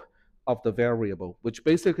scope of the variable, which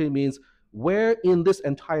basically means where in this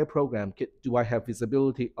entire program do I have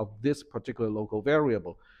visibility of this particular local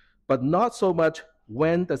variable, but not so much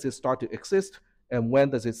when does it start to exist and when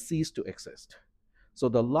does it cease to exist. So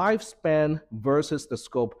the lifespan versus the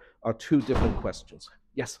scope are 2 different questions.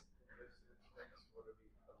 Yes?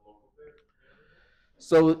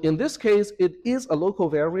 So in this case, it is a local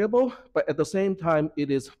variable, but at the same time, it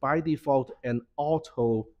is by default an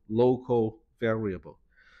auto local variable.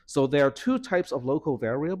 So there are 2 types of local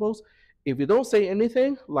variables. If you don't say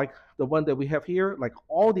anything, like the one that we have here, like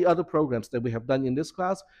all the other programs that we have done in this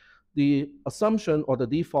class, the assumption or the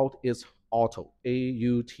default is auto,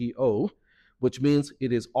 A-U-T-O, which means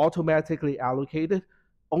it is automatically allocated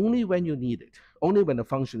only when you need it, only when the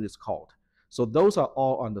function is called. So those are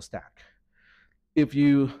all on the stack. If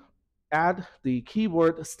you add the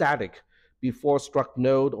keyword static before struct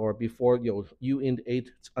node or before uint8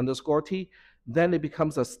 underscore t, then it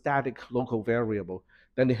becomes a static local variable.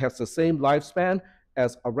 Then it has the same lifespan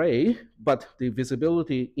as array, but the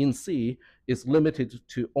visibility in C is limited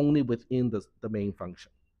to only within the main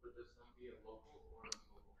function.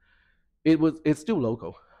 It's still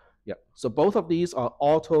local. Yeah. So both of these are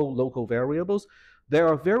auto local variables. There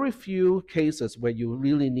are very few cases where you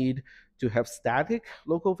really need to have static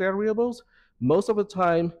local variables. Most of the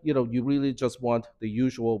time, you really just want the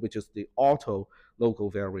usual, which is the auto local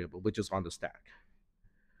variable, which is on the stack.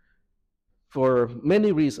 For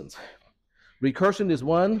many reasons. Recursion is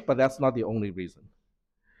one, but that's not the only reason.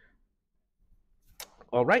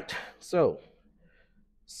 All right. So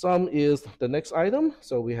sum is the next item.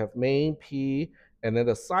 So we have main P, and then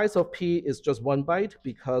the size of P is just 1 byte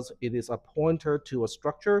because it is a pointer to a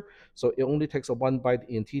structure. So it only takes a 1 byte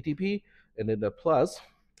in TTP, and then the plus.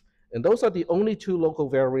 And those are the only two local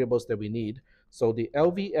variables that we need. So the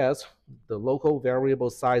LVS, the local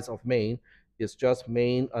variable size of main, is just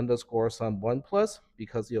main underscore sum 1 plus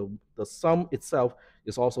because the sum itself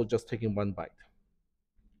is also just taking 1 byte.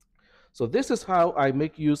 So this is how I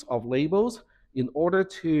make use of labels in order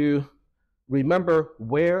to remember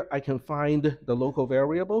where I can find the local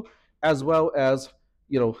variable, as well as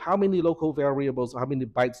how many local variables, how many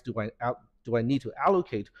bytes do I need to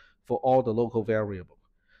allocate for all the local variable.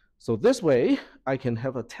 So this way, I can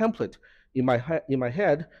have a template in my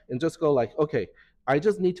head and just go like, okay, I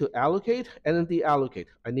just need to allocate and then deallocate.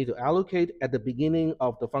 I need to allocate at the beginning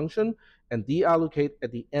of the function and deallocate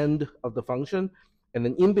at the end of the function. And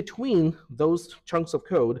then in between those chunks of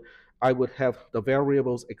code, I would have the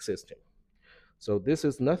variables existing. So this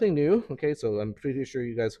is nothing new. Okay, so I'm pretty sure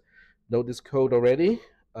you guys know this code already.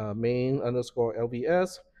 Main underscore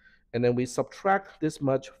LVS. And then we subtract this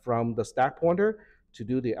much from the stack pointer to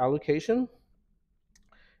do the allocation.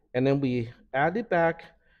 And then we add it back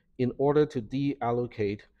in order to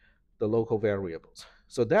deallocate the local variables.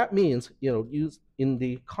 So that means, in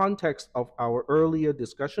the context of our earlier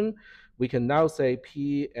discussion, we can now say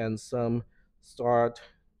P and sum start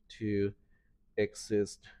to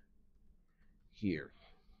exist here.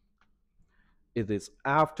 It is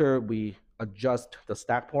after we adjust the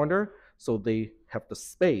stack pointer so they have the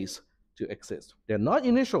space to exist. They're not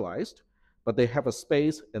initialized, but they have a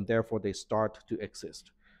space and therefore they start to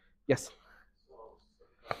exist. Yes?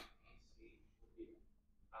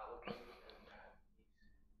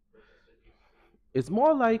 It's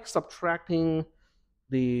more like subtracting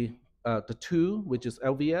the 2, which is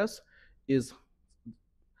LVS, is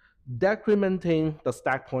decrementing the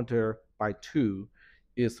stack pointer by 2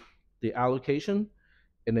 is the allocation,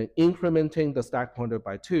 and then incrementing the stack pointer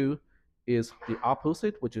by 2 is the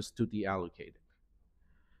opposite, which is to deallocate.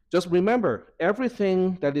 Just remember,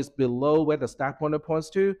 everything that is below where the stack pointer points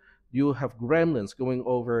to, you have gremlins going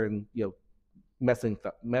over and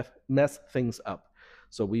mess things up.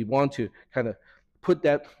 So we want to kind of put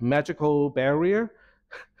that magical barrier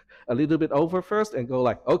a little bit over first and go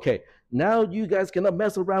like, okay, now you guys cannot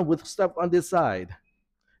mess around with stuff on this side.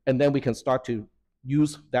 And then we can start to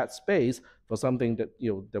use that space for something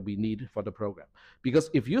that we need for the program. Because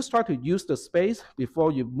if you start to use the space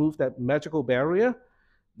before you move that magical barrier,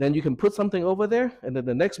 then you can put something over there, and then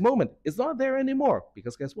the next moment it's not there anymore.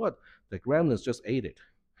 Because guess what? The gremlins just ate it.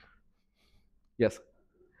 Yes.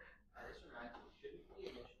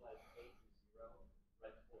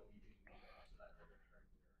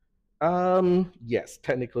 Yes,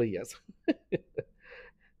 technically yes.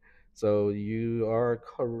 So you are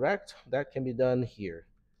correct. That can be done here.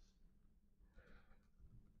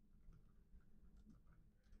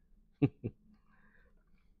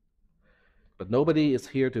 But nobody is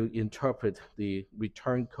here to interpret the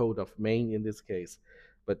return code of main in this case.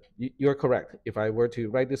 But you're correct. If I were to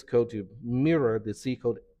write this code to mirror the C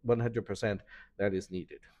code 100%, that is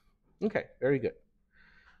needed. Okay, very good.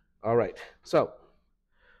 All right, so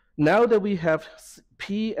now that we have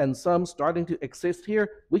P and sum starting to exist here,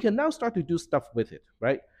 we can now start to do stuff with it,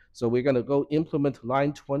 right? So we're going to go implement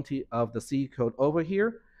line 20 of the C code over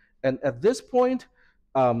here. And at this point,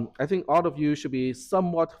 I think all of you should be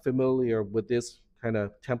somewhat familiar with this kind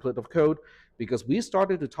of template of code because we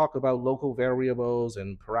started to talk about local variables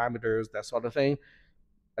and parameters, that sort of thing,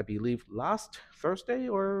 I believe last Thursday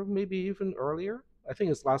or maybe even earlier. I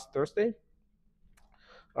think it's last Thursday.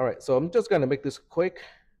 All right, so I'm just going to make this quick.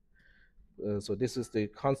 So this is the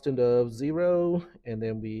constant of 0, and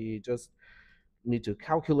then we just need to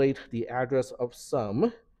calculate the address of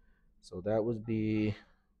sum. So that would be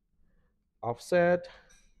offset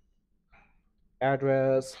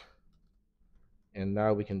address, and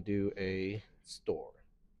now we can do a store.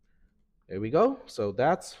 There we go. So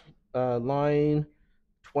that's line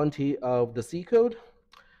 20 of the C code.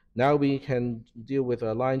 Now we can deal with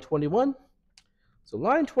line 21. So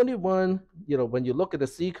line 21, when you look at the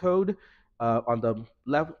C code on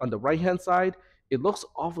the right hand side, it looks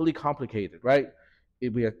awfully complicated, right?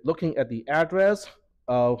 If we are looking at the address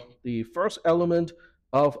of the first element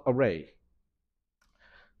of array.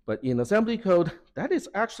 But in assembly code, that is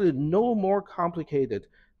actually no more complicated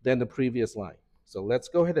than the previous line. So let's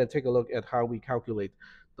go ahead and take a look at how we calculate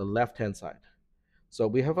the left-hand side. So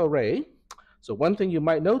we have array. So one thing you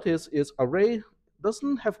might notice is array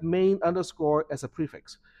doesn't have main underscore as a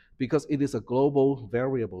prefix because it is a global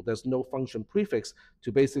variable. There's no function prefix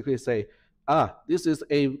to basically say, this is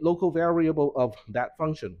a local variable of that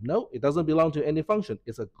function. No, it doesn't belong to any function.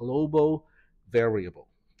 It's a global variable,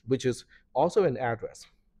 which is also an address.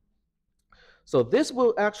 So this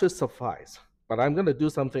will actually suffice, but I'm going to do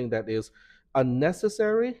something that is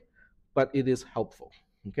unnecessary, but it is helpful,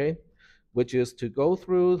 okay? Which is to go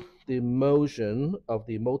through the motion of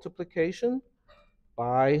the multiplication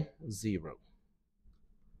by 0,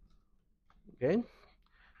 okay?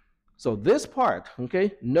 So this part,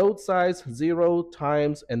 okay, node size 0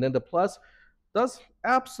 times and then the plus does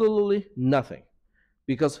absolutely nothing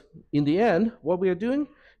because in the end, what we are doing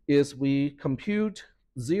is we compute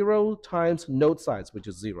 0 times node size, which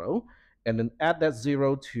is 0, and then add that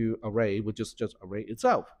 0 to array, which is just array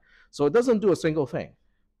itself. So it doesn't do a single thing,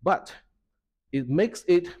 but it makes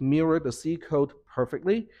it mirror the C code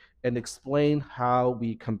perfectly and explain how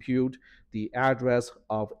we compute the address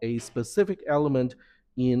of a specific element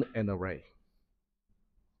in an array.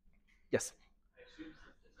 Yes?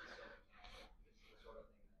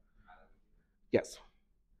 Yes.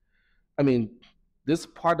 I mean, this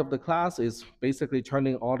part of the class is basically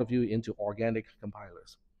turning all of you into organic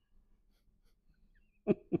compilers,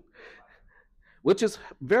 which is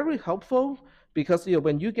very helpful because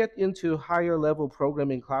when you get into higher level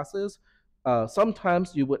programming classes,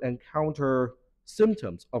 sometimes you would encounter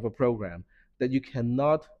symptoms of a program that you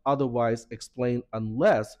cannot otherwise explain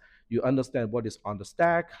unless you understand what is on the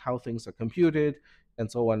stack, how things are computed, and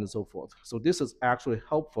so on and so forth. So this is actually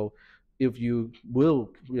helpful if you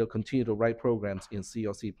will continue to write programs in C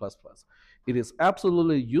or C++. It is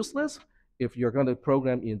absolutely useless if you're going to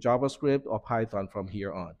program in JavaScript or Python from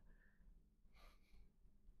here on.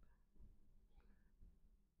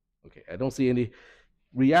 Okay, I don't see any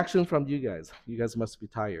reaction from you guys. You guys must be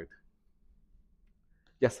tired.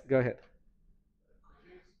 Yes, go ahead.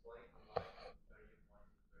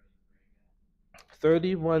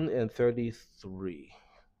 31 and 33.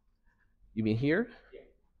 You mean here?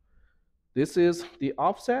 This is the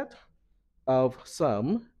offset of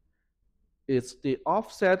sum. It's the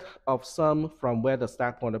offset of sum from where the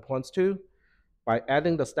stack pointer points to. By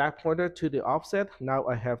adding the stack pointer to the offset, now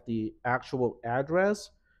I have the actual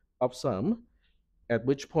address of sum, at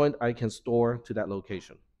which point I can store to that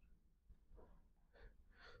location.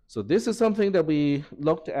 So this is something that we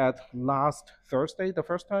looked at last Thursday, the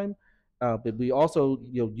first time, but we also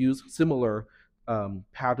use similar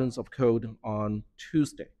patterns of code on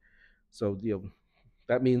Tuesday. So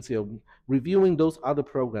that means reviewing those other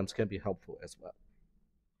programs can be helpful as well.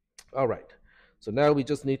 All right. So now we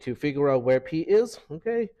just need to figure out where P is.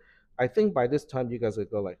 Okay. I think by this time you guys will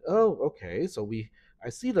go like, oh, okay. So I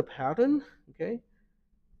see the pattern. Okay.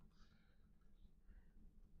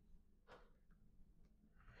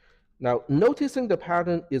 Now noticing the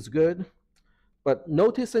pattern is good, but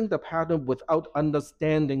noticing the pattern without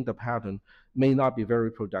understanding the pattern may not be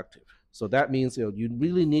very productive. So that means you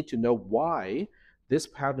really need to know why this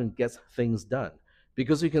pattern gets things done.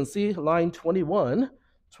 Because you can see line 21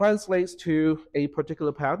 translates to a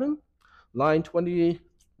particular pattern. Line 20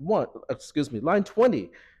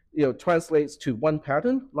 translates to one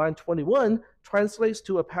pattern. Line 21 translates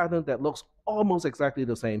to a pattern that looks almost exactly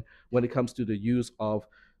the same when it comes to the use of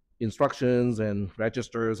instructions and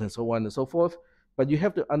registers and so on and so forth. But you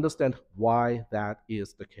have to understand why that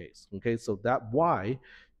is the case. Okay, so that why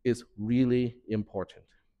is really important.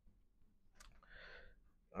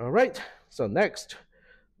 All right, so next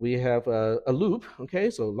we have a loop. Okay,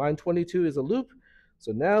 so line 22 is a loop.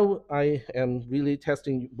 So now I am really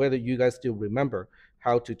testing whether you guys still remember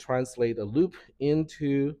how to translate a loop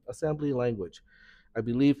into assembly language. I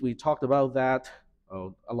believe we talked about that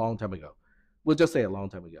a long time ago. We'll just say a long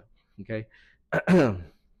time ago, okay?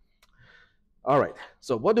 All right,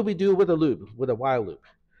 so what do we do with a loop, with a while loop?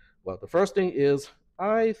 Well, the first thing is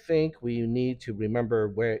I think we need to remember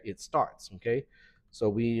where it starts, okay? So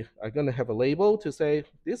we are going to have a label to say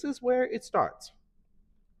this is where it starts.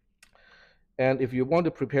 And if you want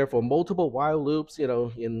to prepare for multiple while loops,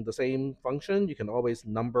 in the same function, you can always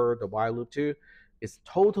number the while loop too. It's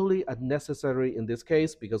totally unnecessary in this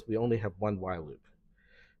case because we only have one while loop.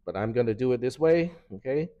 But I'm going to do it this way,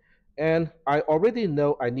 okay? And I already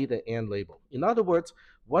know I need an and label. In other words,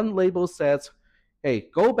 one label says, hey,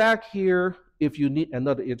 go back here if you need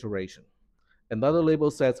another iteration. Another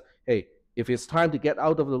label says, hey, if it's time to get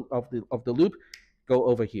out of the loop, go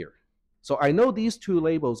over here. So I know these two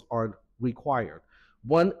labels are required.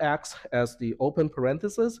 One acts as the open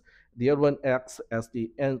parenthesis, the other one acts as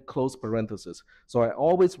the end close parenthesis. So I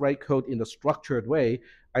always write code in a structured way.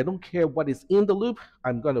 I don't care what is in the loop,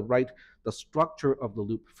 I'm going to write the structure of the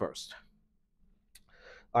loop first.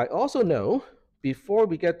 I also know before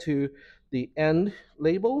we get to the end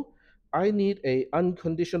label, I need a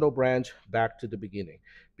unconditional branch back to the beginning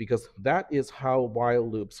because that is how while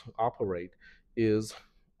loops operate. Is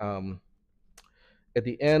at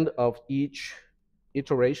the end of each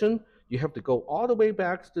iteration, you have to go all the way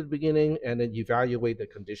back to the beginning and then evaluate the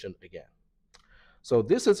condition again. So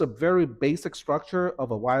this is a very basic structure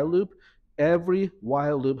of a while loop. Every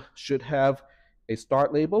while loop should have a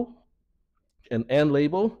start label, an end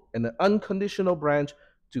label, and an unconditional branch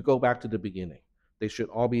to go back to the beginning. They should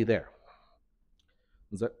all be there.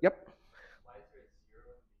 Is that, yep.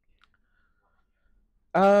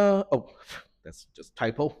 Oh, that's just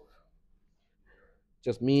typo.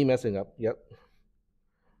 Just me messing up. Yep.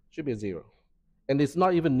 Should be a 0. And it's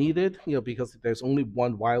not even needed, because there's only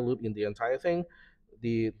one while loop in the entire thing.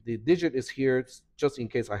 The digit is here just in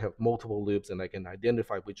case I have multiple loops and I can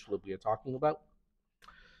identify which loop we are talking about.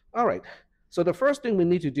 All right. So the first thing we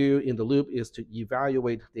need to do in the loop is to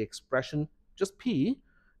evaluate the expression, just p,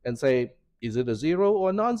 and say, is it a 0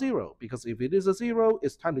 or non-zero? Because if it is a 0,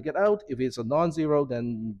 it's time to get out. If it's a non-zero,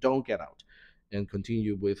 then don't get out, and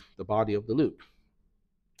continue with the body of the loop.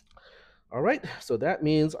 All right, so that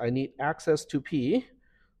means I need access to p.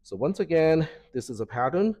 So once again, this is a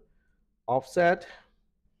pattern, offset,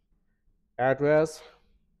 address,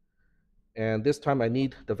 and this time I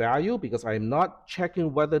need the value because I'm not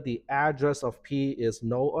checking whether the address of p is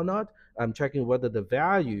null or not. I'm checking whether the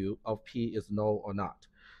value of p is null or not.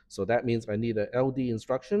 So that means I need an LD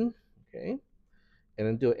instruction, okay? And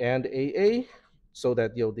then do AND AA so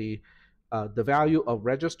that the value of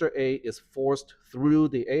register A is forced through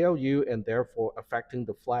the ALU and therefore affecting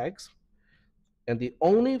the flags. And the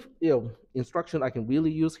only instruction I can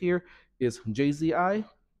really use here is JZI.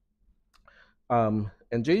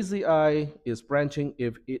 And JZI is branching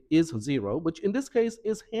if it is 0, which in this case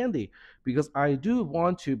is handy because I do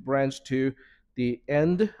want to branch to the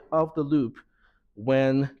end of the loop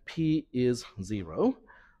when P is 0.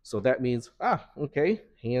 So that means, okay,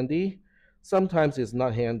 handy. Sometimes it's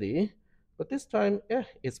not handy, but this time,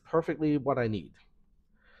 it's perfectly what I need.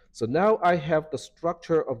 So now I have the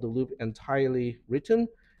structure of the loop entirely written,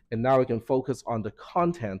 and now I can focus on the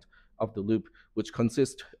content of the loop, which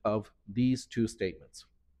consists of these two statements.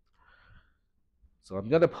 So I'm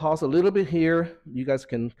going to pause a little bit here. You guys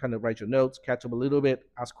can kind of write your notes, catch up a little bit,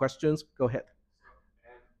 ask questions. Go ahead.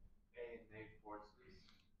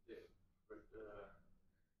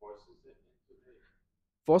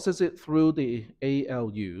 Forces it through the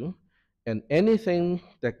ALU, and anything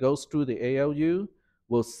that goes through the ALU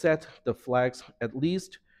will set the flags, at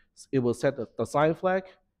least it will set the sign flag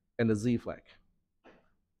and the Z flag.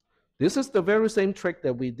 This is the very same trick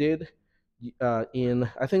that we did in,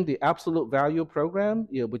 I think, the absolute value program,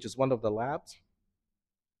 which is one of the labs.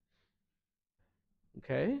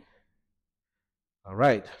 Okay. All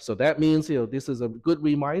right, so that means this is a good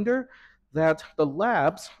reminder that the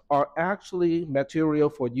labs are actually material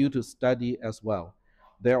for you to study as well.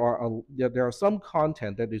 There are some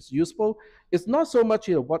content that is useful. It's not so much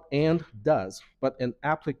what AND does, but an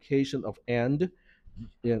application of AND.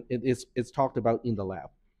 It's talked about in the lab.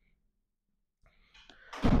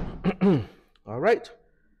 All right.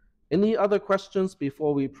 Any other questions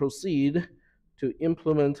before we proceed to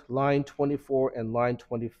implement line 24 and line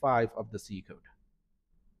 25 of the C code?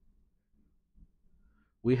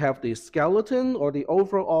 We have the skeleton or the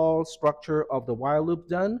overall structure of the while loop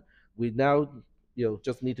done. We now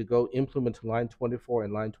just need to go implement line 24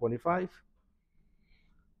 and line 25.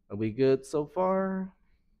 Are we good so far?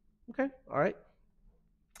 Okay, all right.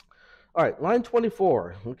 All right, line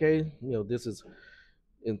 24, okay, this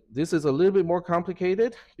is a little bit more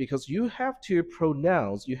complicated because you have to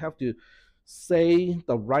pronounce, you have to say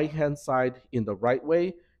the right-hand side in the right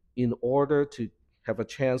way in order to have a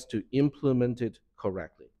chance to implement it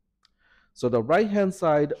correctly. So the right-hand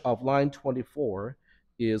side of line 24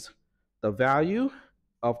 is the value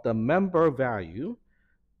of the member value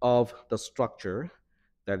of the structure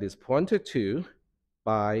that is pointed to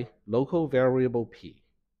by local variable p.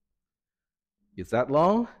 Is that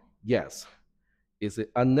long? Yes. Is it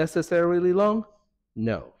unnecessarily long?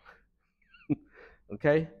 No.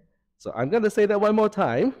 Okay? So I'm going to say that one more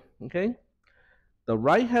time. Okay? The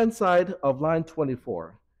right-hand side of line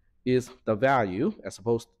 24 is the value as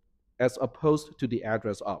opposed to the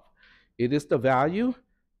address of. It is the value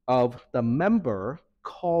of the member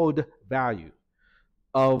called value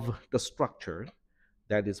of the structure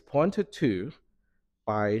that is pointed to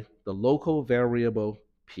by the local variable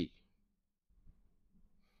p.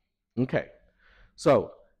 Okay,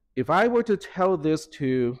 so if I were to tell this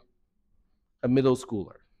to a middle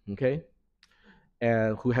schooler, okay,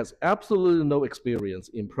 and who has absolutely no experience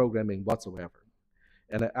in programming whatsoever,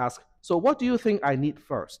 and I ask, so what do you think I need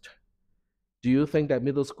first? Do you think that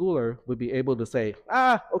middle schooler would be able to say,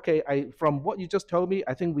 okay, from what you just told me,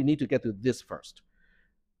 I think we need to get to this first?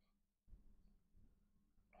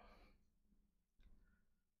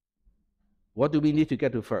 What do we need to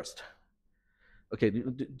get to first? Okay,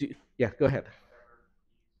 yeah, go ahead.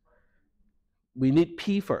 We need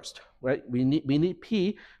P first, right? We need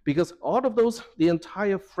P because all of those, the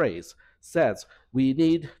entire phrase says we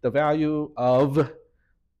need the value of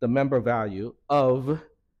the member value of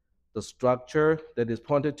the structure that is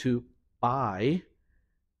pointed to by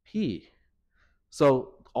P.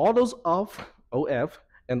 So all those of,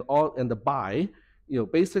 and the by,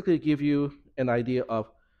 basically give you an idea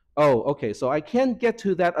of, oh, okay, so I can't get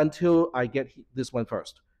to that until I get this one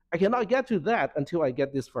first. I cannot get to that until I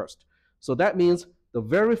get this first. So that means the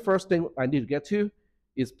very first thing I need to get to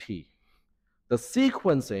is P. The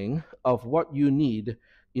sequencing of what you need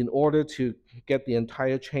in order to get the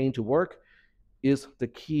entire chain to work is the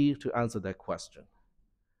key to answer that question.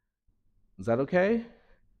 Is that okay?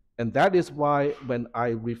 And that is why when I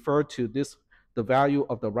refer to this, the value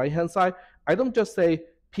of the right-hand side, I don't just say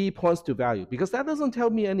P points to value, because that doesn't tell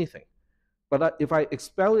me anything. But if I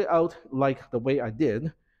expel it out like the way I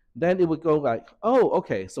did, then it would go like, oh,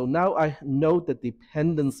 okay, so now I know the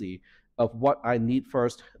dependency of what I need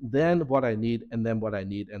first, then what I need, and then what I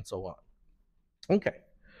need, and so on. Okay,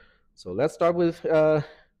 so let's start with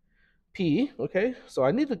P, okay? So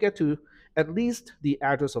I need to get to at least the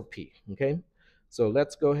address of P, okay? So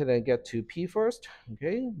let's go ahead and get to P first,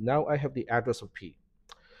 okay? Now I have the address of P.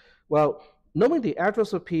 Well, knowing the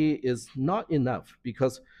address of P is not enough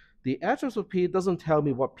because the address of P doesn't tell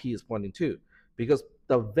me what P is pointing to, because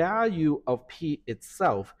the value of P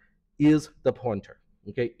itself is the pointer,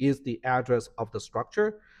 okay, is the address of the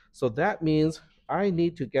structure. So that means I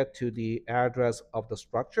need to get to the address of the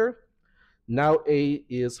structure. Now A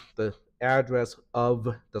is the address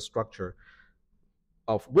of the structure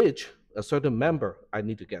of which a certain member I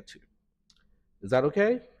need to get to. Is that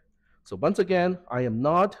okay? So once again, I am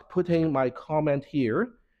not putting my comment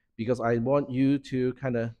here because I want you to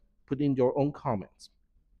kind of put in your own comments.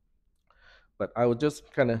 But I will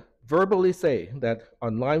just kind of verbally say that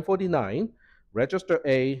on line 49, register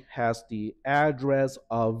A has the address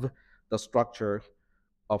of the structure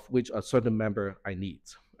of which a certain member I need,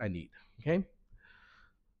 okay?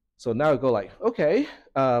 So now I go like, okay,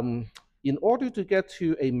 in order to get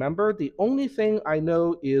to a member, the only thing I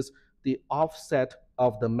know is the offset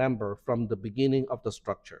of the member from the beginning of the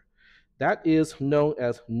structure. That is known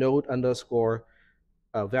as node underscore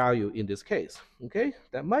value in this case, okay?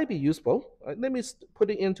 That might be useful. Let me put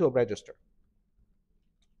it into a register.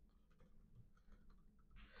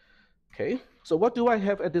 Okay, so what do I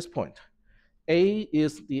have at this point? A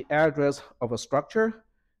is the address of a structure.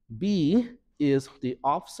 B is the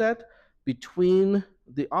offset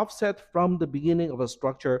from the beginning of a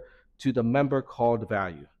structure to the member called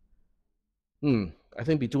value. I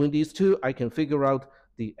think between these two, I can figure out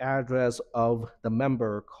the address of the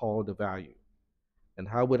member called value. And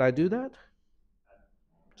how would I do that?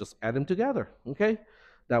 Just add them together, okay?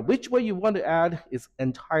 Now, which way you want to add is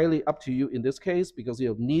entirely up to you in this case, because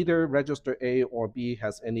neither register A or B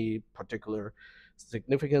has any particular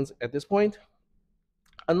significance at this point,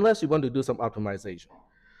 unless you want to do some optimization.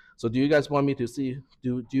 So do you guys want me to see,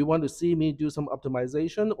 do you want to see me do some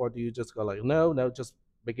optimization, or do you just go like, no, just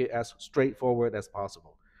make it as straightforward as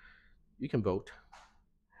possible? You can vote.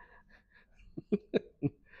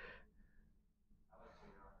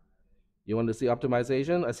 You want to see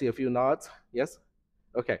optimization? I see a few nods. Yes?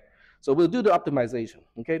 Okay. So we'll do the optimization.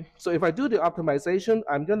 Okay. So if I do the optimization,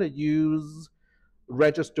 I'm going to use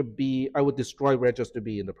register B. I would destroy register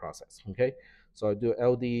B in the process. Okay. So I do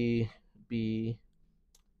LD B.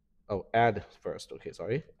 Oh, add first. Okay,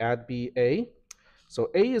 sorry. Add BA. So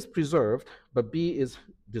A is preserved, but B is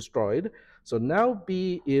destroyed. So now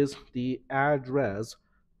B is the address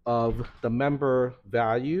of the member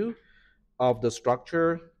value of the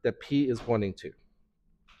structure that P is pointing to.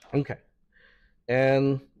 Okay.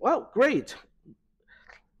 And well, great.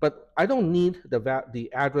 But I don't need the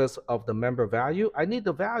address of the member value. I need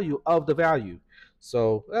the value of the value.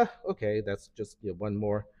 So, okay, that's just one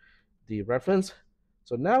more dereference.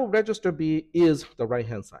 So now register B is the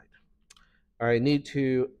right-hand side. I need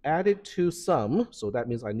to add it to sum. So that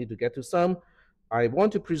means I need to get to sum. I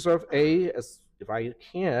want to preserve A as if I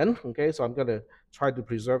can. Okay, so I'm going to try to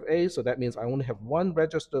preserve A. So that means I only have one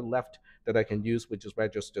register left that I can use, which is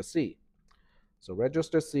register C. So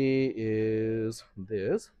register C is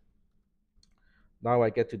this. Now I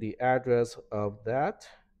get to the address of that.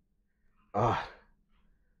 Ah,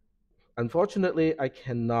 unfortunately, I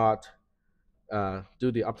cannot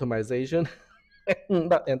do the optimization,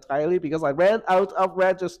 not entirely, because I ran out of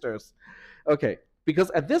registers. Okay, because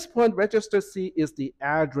at this point, register C is the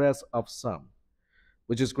address of sum,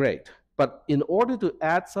 which is great. But in order to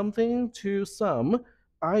add something to sum,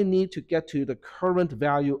 I need to get to the current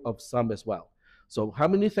value of sum as well. So how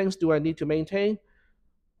many things do I need to maintain?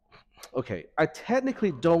 Okay, I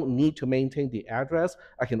technically don't need to maintain the address.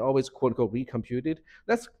 I can always quote unquote recompute it.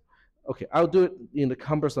 That's okay. I'll do it in a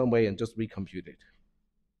cumbersome way and just recompute it.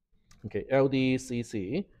 Okay,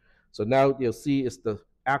 LDCC. So now you'll see is the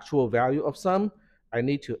actual value of sum. I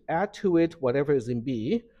need to add to it whatever is in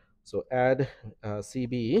B. So add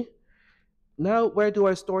CB. Now where do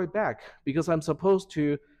I store it back? Because I'm supposed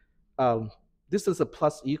to um, this is a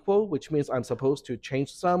plus equal, which means I'm supposed to change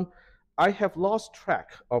sum. I have lost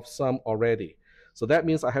track of sum already. So that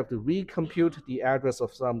means I have to recompute the address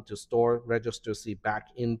of sum to store register C back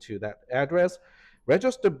into that address.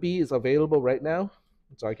 Register B is available right now,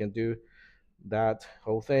 so I can do that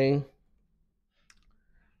whole thing.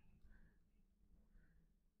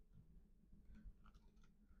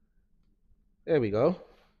 There we go.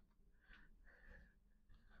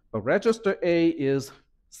 But register A is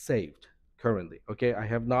saved currently. Okay, I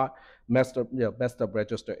have not messed up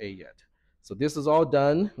register A yet. So this is all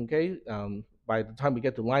done. Okay, by the time we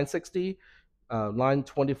get to line 60, line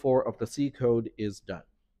 24 of the C code is done.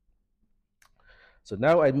 So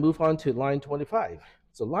now I move on to line 25.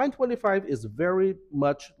 So line 25 is very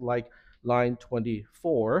much like line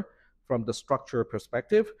 24 from the structure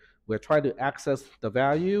perspective. We're trying to access the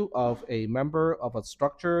value of a member of a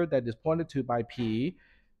structure that is pointed to by P,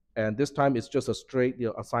 and this time it's just a straight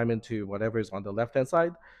assignment to whatever is on the left-hand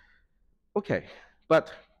side. Okay,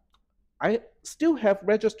 but I still have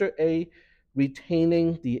register A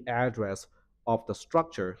retaining the address of the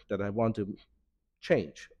structure that I want to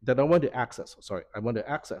change, that I want to access. Sorry, I want to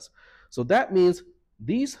access. So that means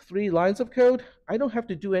these 3 lines of code, I don't have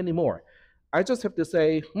to do anymore. I just have to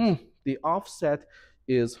say, the offset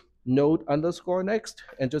is node underscore next,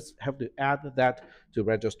 and just have to add that to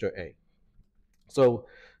register A. So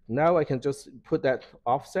now I can just put that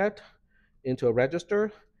offset into a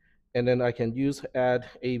register, and then I can use add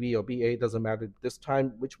AB or BA, doesn't matter this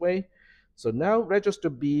time which way. So now register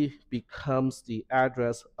B becomes the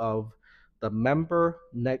address of the member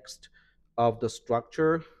next of the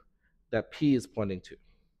structure that P is pointing to.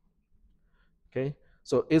 Okay,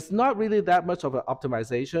 so it's not really that much of an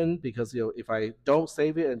optimization, because if I don't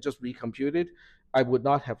save it and just recompute it, I would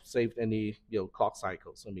not have saved any clock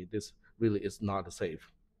cycles. I mean, this really is not a save.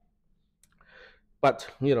 But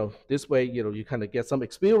this way you kind of get some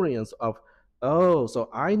experience of, oh, so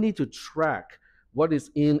I need to track what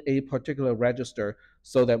is in a particular register,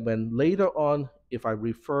 so that when later on, if I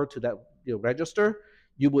refer to that register,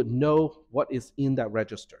 you would know what is in that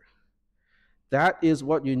register. That is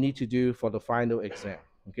what you need to do for the final exam.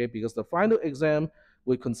 Okay, because the final exam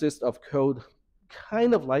will consist of code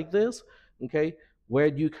kind of like this. Okay, where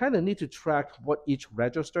you kind of need to track what each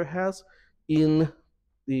register has in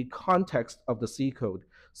the context of the C code,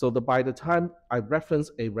 so that by the time I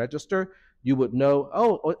reference a register, you would know,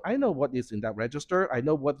 oh, I know what is in that register. I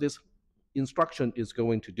know what this instruction is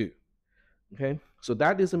going to do. Okay, so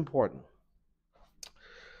that is important.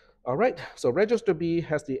 All right, so register B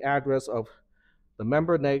has the address of the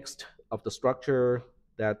member next of the structure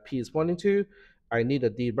that P is pointing to. I need a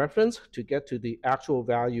dereference to get to the actual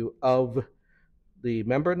value of the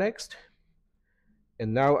member next.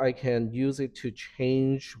 And now I can use it to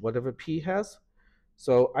change whatever P has.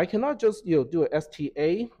 So I cannot just do a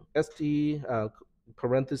st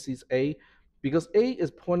parentheses A, because A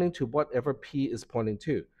is pointing to whatever P is pointing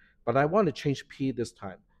to. But I want to change P this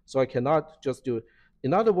time. So I cannot just do it.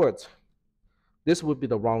 In other words, this would be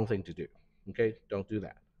the wrong thing to do. Okay, don't do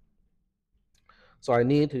that. So I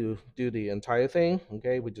need to do the entire thing,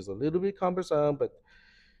 okay, which is a little bit cumbersome, but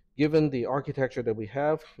given the architecture that we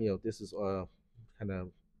have, this is kind of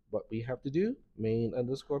what we have to do. Main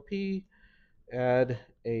underscore p, add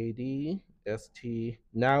add st.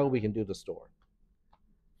 Now we can do the store.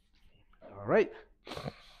 All right.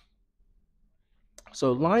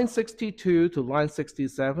 So line 62 to line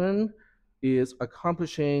 67 is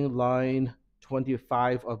accomplishing line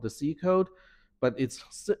 25 of the C code, but it's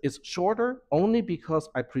shorter only because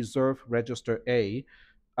I preserve register A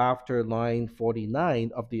after line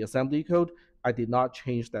 49 of the assembly code. I did not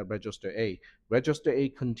change that register A. Register A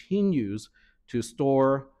continues to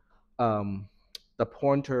store the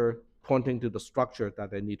pointer pointing to the structure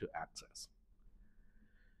that I need to access.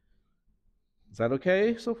 Is that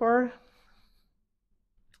okay so far?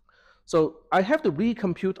 So I have to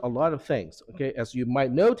recompute a lot of things. Okay, as you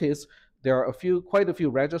might notice, there are quite a few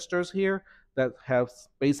registers here that have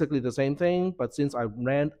basically the same thing, but since I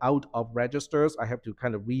ran out of registers, I have to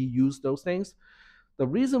kind of reuse those things. The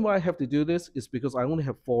reason why I have to do this is because I only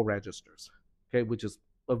have 4 registers, okay, which is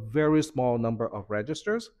a very small number of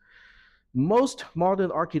registers. Most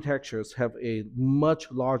modern architectures have a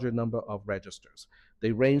much larger number of registers.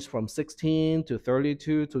 They range from 16 to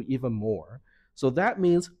 32 to even more. So that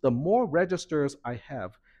means the more registers I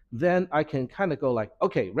have, then I can kind of go like,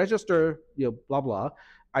 okay, register, blah, blah.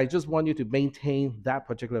 I just want you to maintain that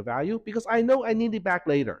particular value because I know I need it back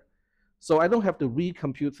later. So I don't have to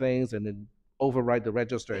recompute things and then overwrite the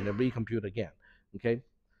register and then recompute again. Okay.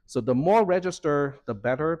 So the more register, the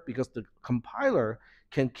better, because the compiler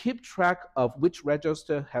can keep track of which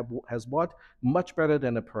register has what much better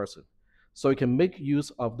than a person. So it can make use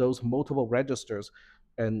of those multiple registers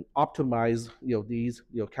and optimize these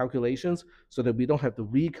calculations so that we don't have to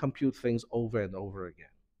recompute things over and over again.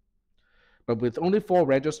 But with only 4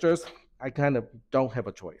 registers, I kind of don't have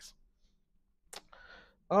a choice.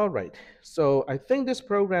 All right, so I think this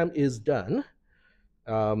program is done.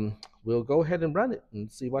 We'll go ahead and run it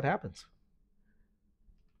and see what happens.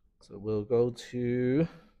 So we'll go to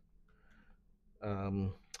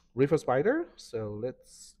River Spider. So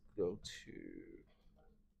let's go to,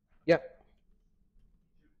 yep.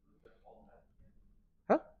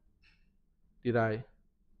 Huh? Did I?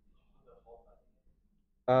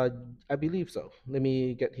 I believe so. Let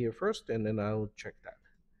me get here first and then I'll check that.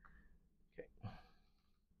 Okay.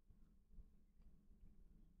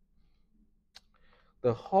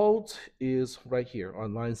 The halt is right here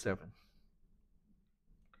on line 7.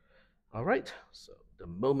 All right, so the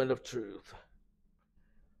moment of truth.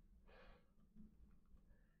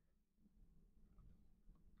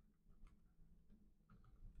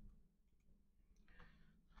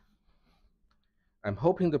 I'm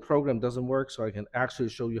hoping the program doesn't work so I can actually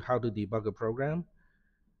show you how to debug a program.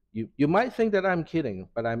 You might think that I'm kidding,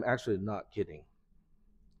 but I'm actually not kidding.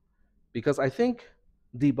 Because I think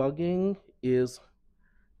debugging is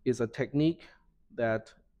a technique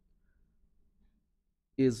that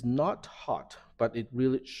is not taught, but it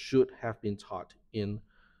really should have been taught in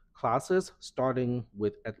classes starting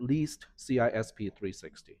with at least CISP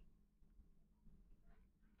 360.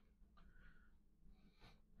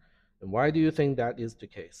 And why do you think that is the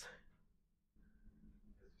case?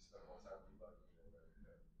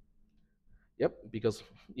 Yep, because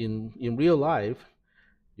in real life,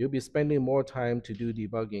 you'll be spending more time to do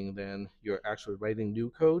debugging than you're actually writing new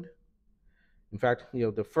code. In fact,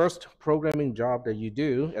 the first programming job that you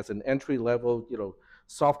do as an entry-level,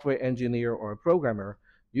 software engineer or a programmer,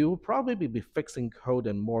 you will probably be fixing code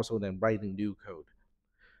and more so than writing new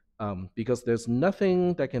code. Because there's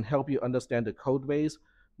nothing that can help you understand the code base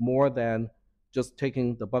more than just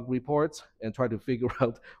taking the bug reports and try to figure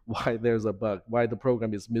out why there's a bug, why the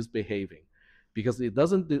program is misbehaving. Because it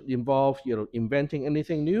doesn't involve inventing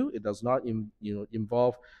anything new. It does not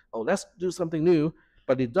involve, oh, let's do something new,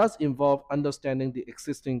 but it does involve understanding the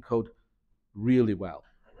existing code really well.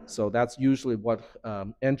 So that's usually what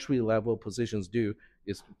entry-level positions do,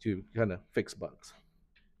 is to kind of fix bugs.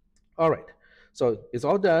 All right, so it's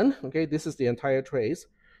all done. Okay, this is the entire trace.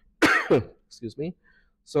 Excuse me.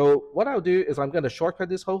 So what I'll do is I'm going to shortcut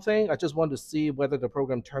this whole thing. I just want to see whether the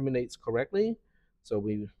program terminates correctly. So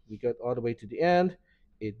we get all the way to the end.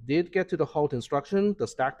 It did get to the halt instruction. The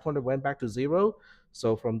stack pointer went back to 0.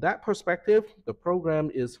 So from that perspective, the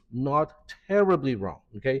program is not terribly wrong,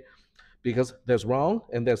 okay? Because there's wrong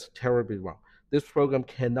and there's terribly wrong. This program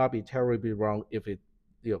cannot be terribly wrong if it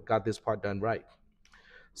got this part done right.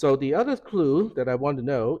 So the other clue that I want to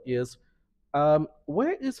know is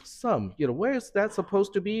where is sum? Where is that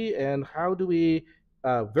supposed to be, and how do we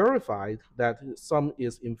verify that sum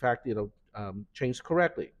is in fact changed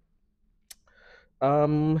correctly?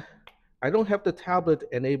 I don't have the tablet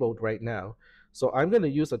enabled right now, so I'm going to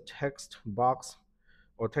use a text box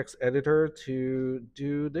or text editor to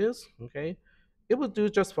do this. Okay, it will do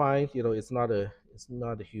just fine. It's not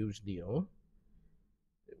a huge deal.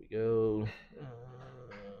 There we go.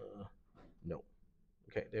 No.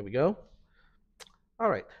 Okay, there we go. All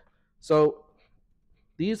right. So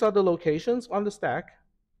these are the locations on the stack.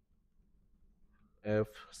 F,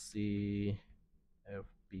 C, F,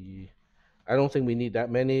 B. I don't think we need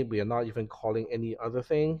that many. We are not even calling any other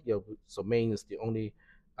thing. So main is the only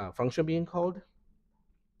function being called.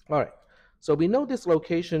 All right. So we know this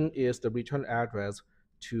location is the return address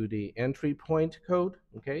to the entry point code.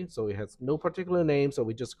 Okay. So it has no particular name. So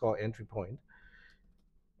we just call entry point.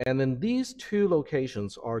 And then these two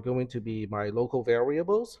locations are going to be my local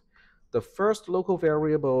variables. The first local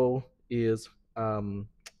variable is,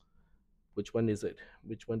 which one is it?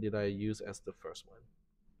 Which one did I use as the first one?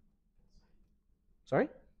 Sorry?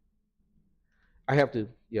 I have to,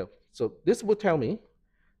 yeah. So this will tell me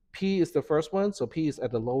P is the first one, so P is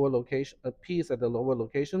at the lower location. P is at the lower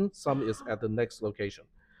location. Sum is at the next location.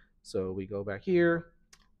 So we go back here.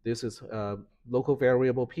 This is local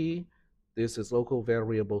variable P. This is local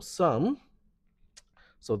variable sum.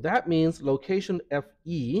 So that means location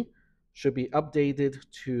FE should be updated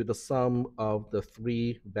to the sum of the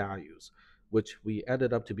three values, which we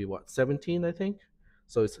added up to be what, 17, I think?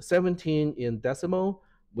 So it's 17 in decimal,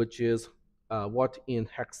 which is what in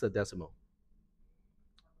hexadecimal?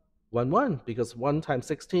 1, 1, because 1 times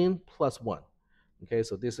 16 plus 1. Okay,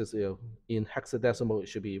 so this is in hexadecimal, it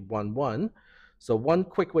should be 1, 1. So one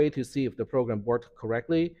quick way to see if the program worked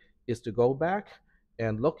correctly is to go back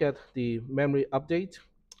and look at the memory update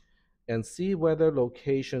and see whether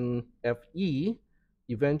location FE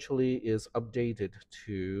eventually is updated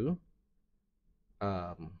to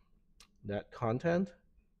that content.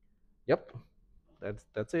 Yep,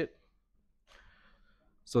 that's it.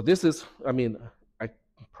 So this is, I mean, I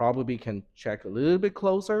probably can check a little bit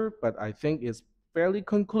closer, but I think it's fairly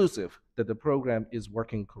conclusive that the program is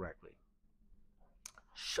working correctly.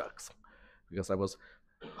 Shucks, because I was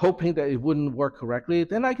hoping that it wouldn't work correctly.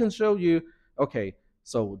 Then I can show you, okay,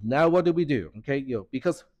 so now what do we do? Okay,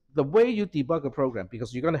 because the way you debug a program,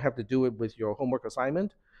 because you're going to have to do it with your homework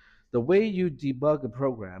assignment, the way you debug a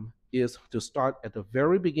program is to start at the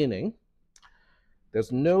very beginning.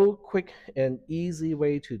 There's no quick and easy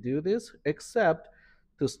way to do this except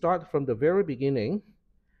to start from the very beginning,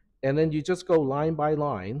 and then you just go line by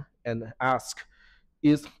line and ask,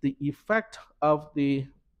 is the effect of the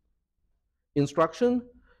instruction,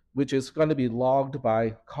 which is going to be logged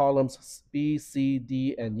by columns B, C,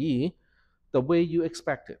 D, and E, the way you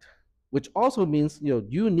expect it? Which also means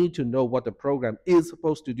you need to know what the program is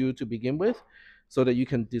supposed to do to begin with, so that you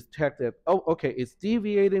can detect that, oh, okay, it's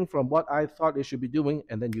deviating from what I thought it should be doing,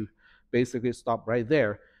 and then you basically stop right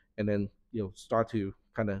there, and then start to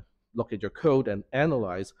kind of look at your code and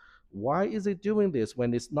analyze why is it doing this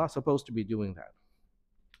when it's not supposed to be doing that.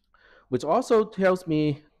 Which also tells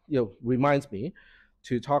me, reminds me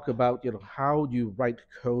to talk about how you write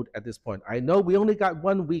code at this point. I know we only got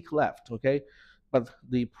 1 week left, okay, but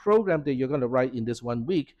the program that you're going to write in this 1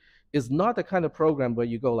 week is not the kind of program where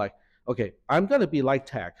you go like, okay, I'm going to be like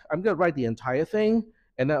tech. I'm going to write the entire thing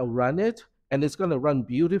and then I'll run it, and it's going to run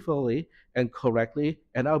beautifully and correctly,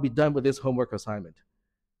 and I'll be done with this homework assignment.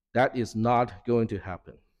 That is not going to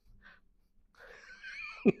happen.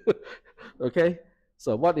 Okay?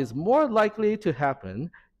 So what is more likely to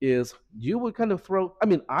happen is you would kind of throw, I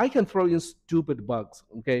mean, I can throw in stupid bugs,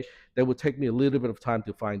 okay, that would take me a little bit of time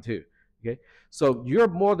to find too. Okay? So you're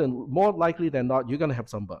more likely than not, you're gonna have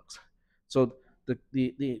some bugs. So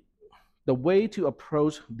the way to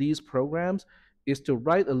approach these programs is to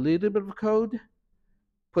write a little bit of code,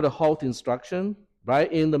 put a halt instruction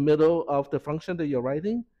right in the middle of the function that you're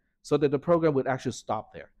writing, so that the program would actually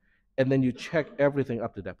stop there. And then you check everything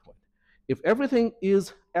up to that point. If everything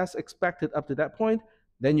is as expected up to that point,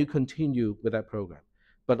 then you continue with that program.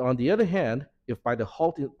 But on the other hand, if by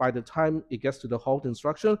the time it gets to the halt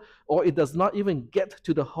instruction, or it does not even get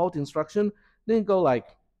to the halt instruction, then go like,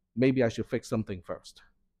 maybe I should fix something first.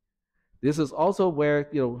 This is also where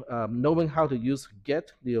knowing how to use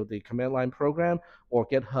Git, the command line program, or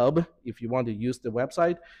GitHub, if you want to use the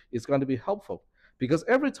website, is going to be helpful. Because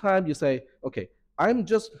every time you say, okay,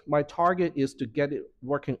 my target is to get it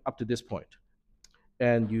working up to this point,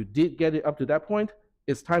 and you did get it up to that point,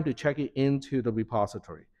 it's time to check it into the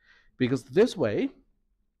repository. Because this way,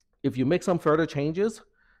 if you make some further changes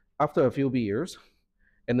after a few years,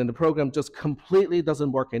 and then the program just completely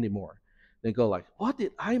doesn't work anymore, then go like, what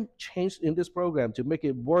did I change in this program to make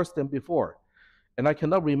it worse than before? And I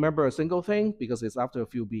cannot remember a single thing because it's after a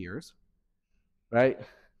few years, right?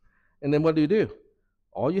 And then what do?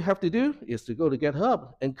 All you have to do is to go to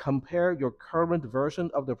GitHub and compare your current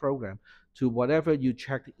version of the program to whatever you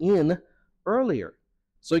checked in earlier.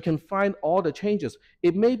 So you can find all the changes.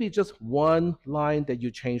 It may be just one line that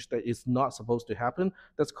you changed that is not supposed to happen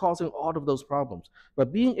that's causing all of those problems.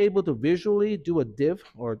 But being able to visually do a diff,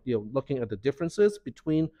 or looking at the differences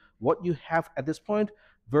between what you have at this point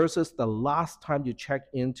versus the last time you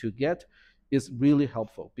checked in to Git is really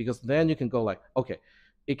helpful, because then you can go like, okay,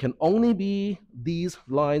 it can only be these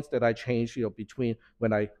lines that I changed, between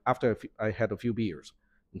when I had a few beers.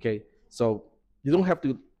 Okay, so you don't have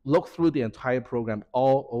to look through the entire program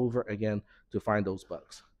all over again to find those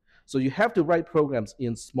bugs. So you have to write programs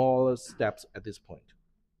in smaller steps at this point.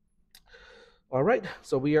 All right,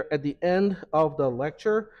 so we are at the end of the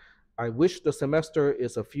lecture. I wish the semester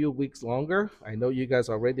is a few weeks longer. I know you guys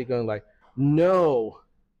are already going like, no,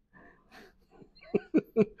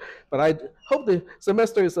 but I hope the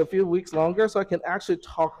semester is a few weeks longer so I can actually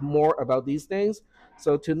talk more about these things.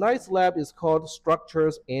 So tonight's lab is called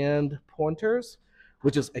Structures and Pointers,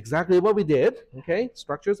 which is exactly what we did. Okay,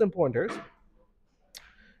 structures and pointers.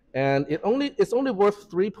 And it's only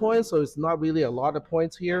worth 3 points, so it's not really a lot of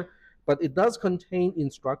points here, but it does contain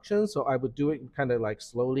instructions, so I would do it kind of like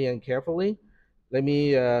slowly and carefully. Let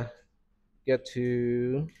me get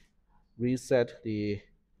to reset the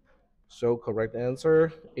show correct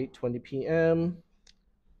answer, 8:20 p.m.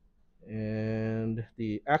 And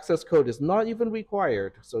the access code is not even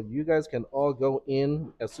required, so you guys can all go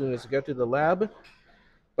in as soon as you get to the lab.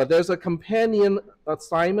 But there's a companion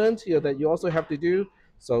assignment that you also have to do,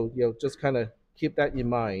 so just kind of keep that in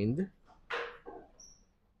mind.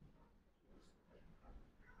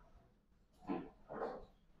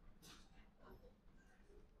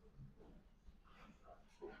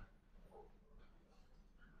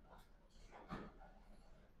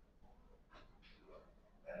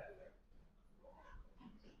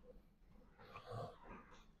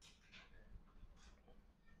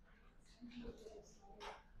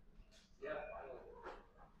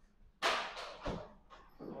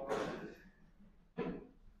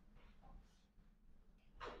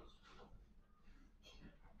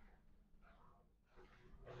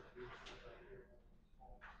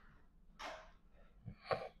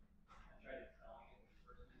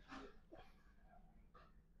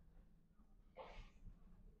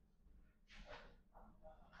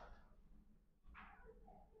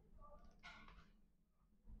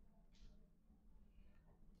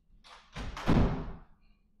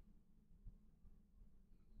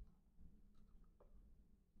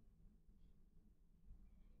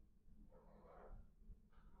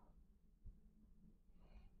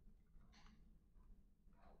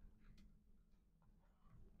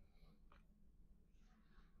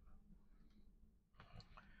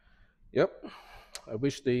 Yep, I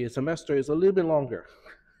wish the semester is a little bit longer.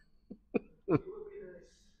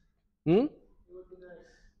 Hmm?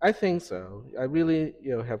 I think so. I really,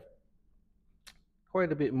 have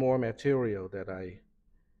quite a bit more material that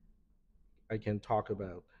I can talk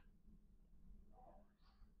about.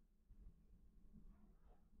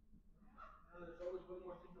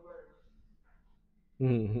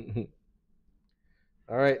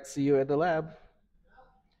 All right, see you at the lab.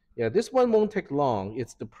 Yeah, this one won't take long.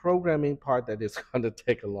 It's the programming part that is going to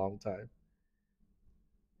take a long time.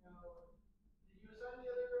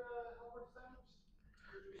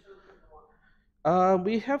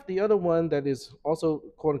 We have the other one that is also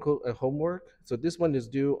quote unquote a homework. So this one is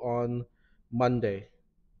due on Monday.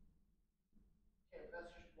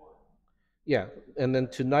 Yeah, and then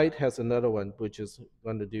tonight has another one which is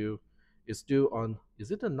going to do. It's due on,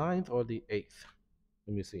 is it the 9th or the 8th?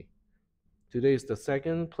 Let me see. Today is the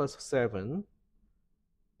 2nd plus 7.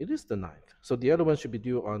 It is the 9th. So the other one should be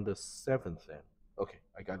due on the 7th then. Okay,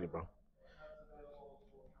 I got it wrong.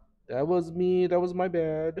 That was me. That was my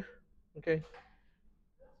bad. Okay.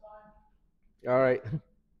 All right.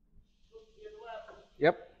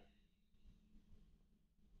 Yep.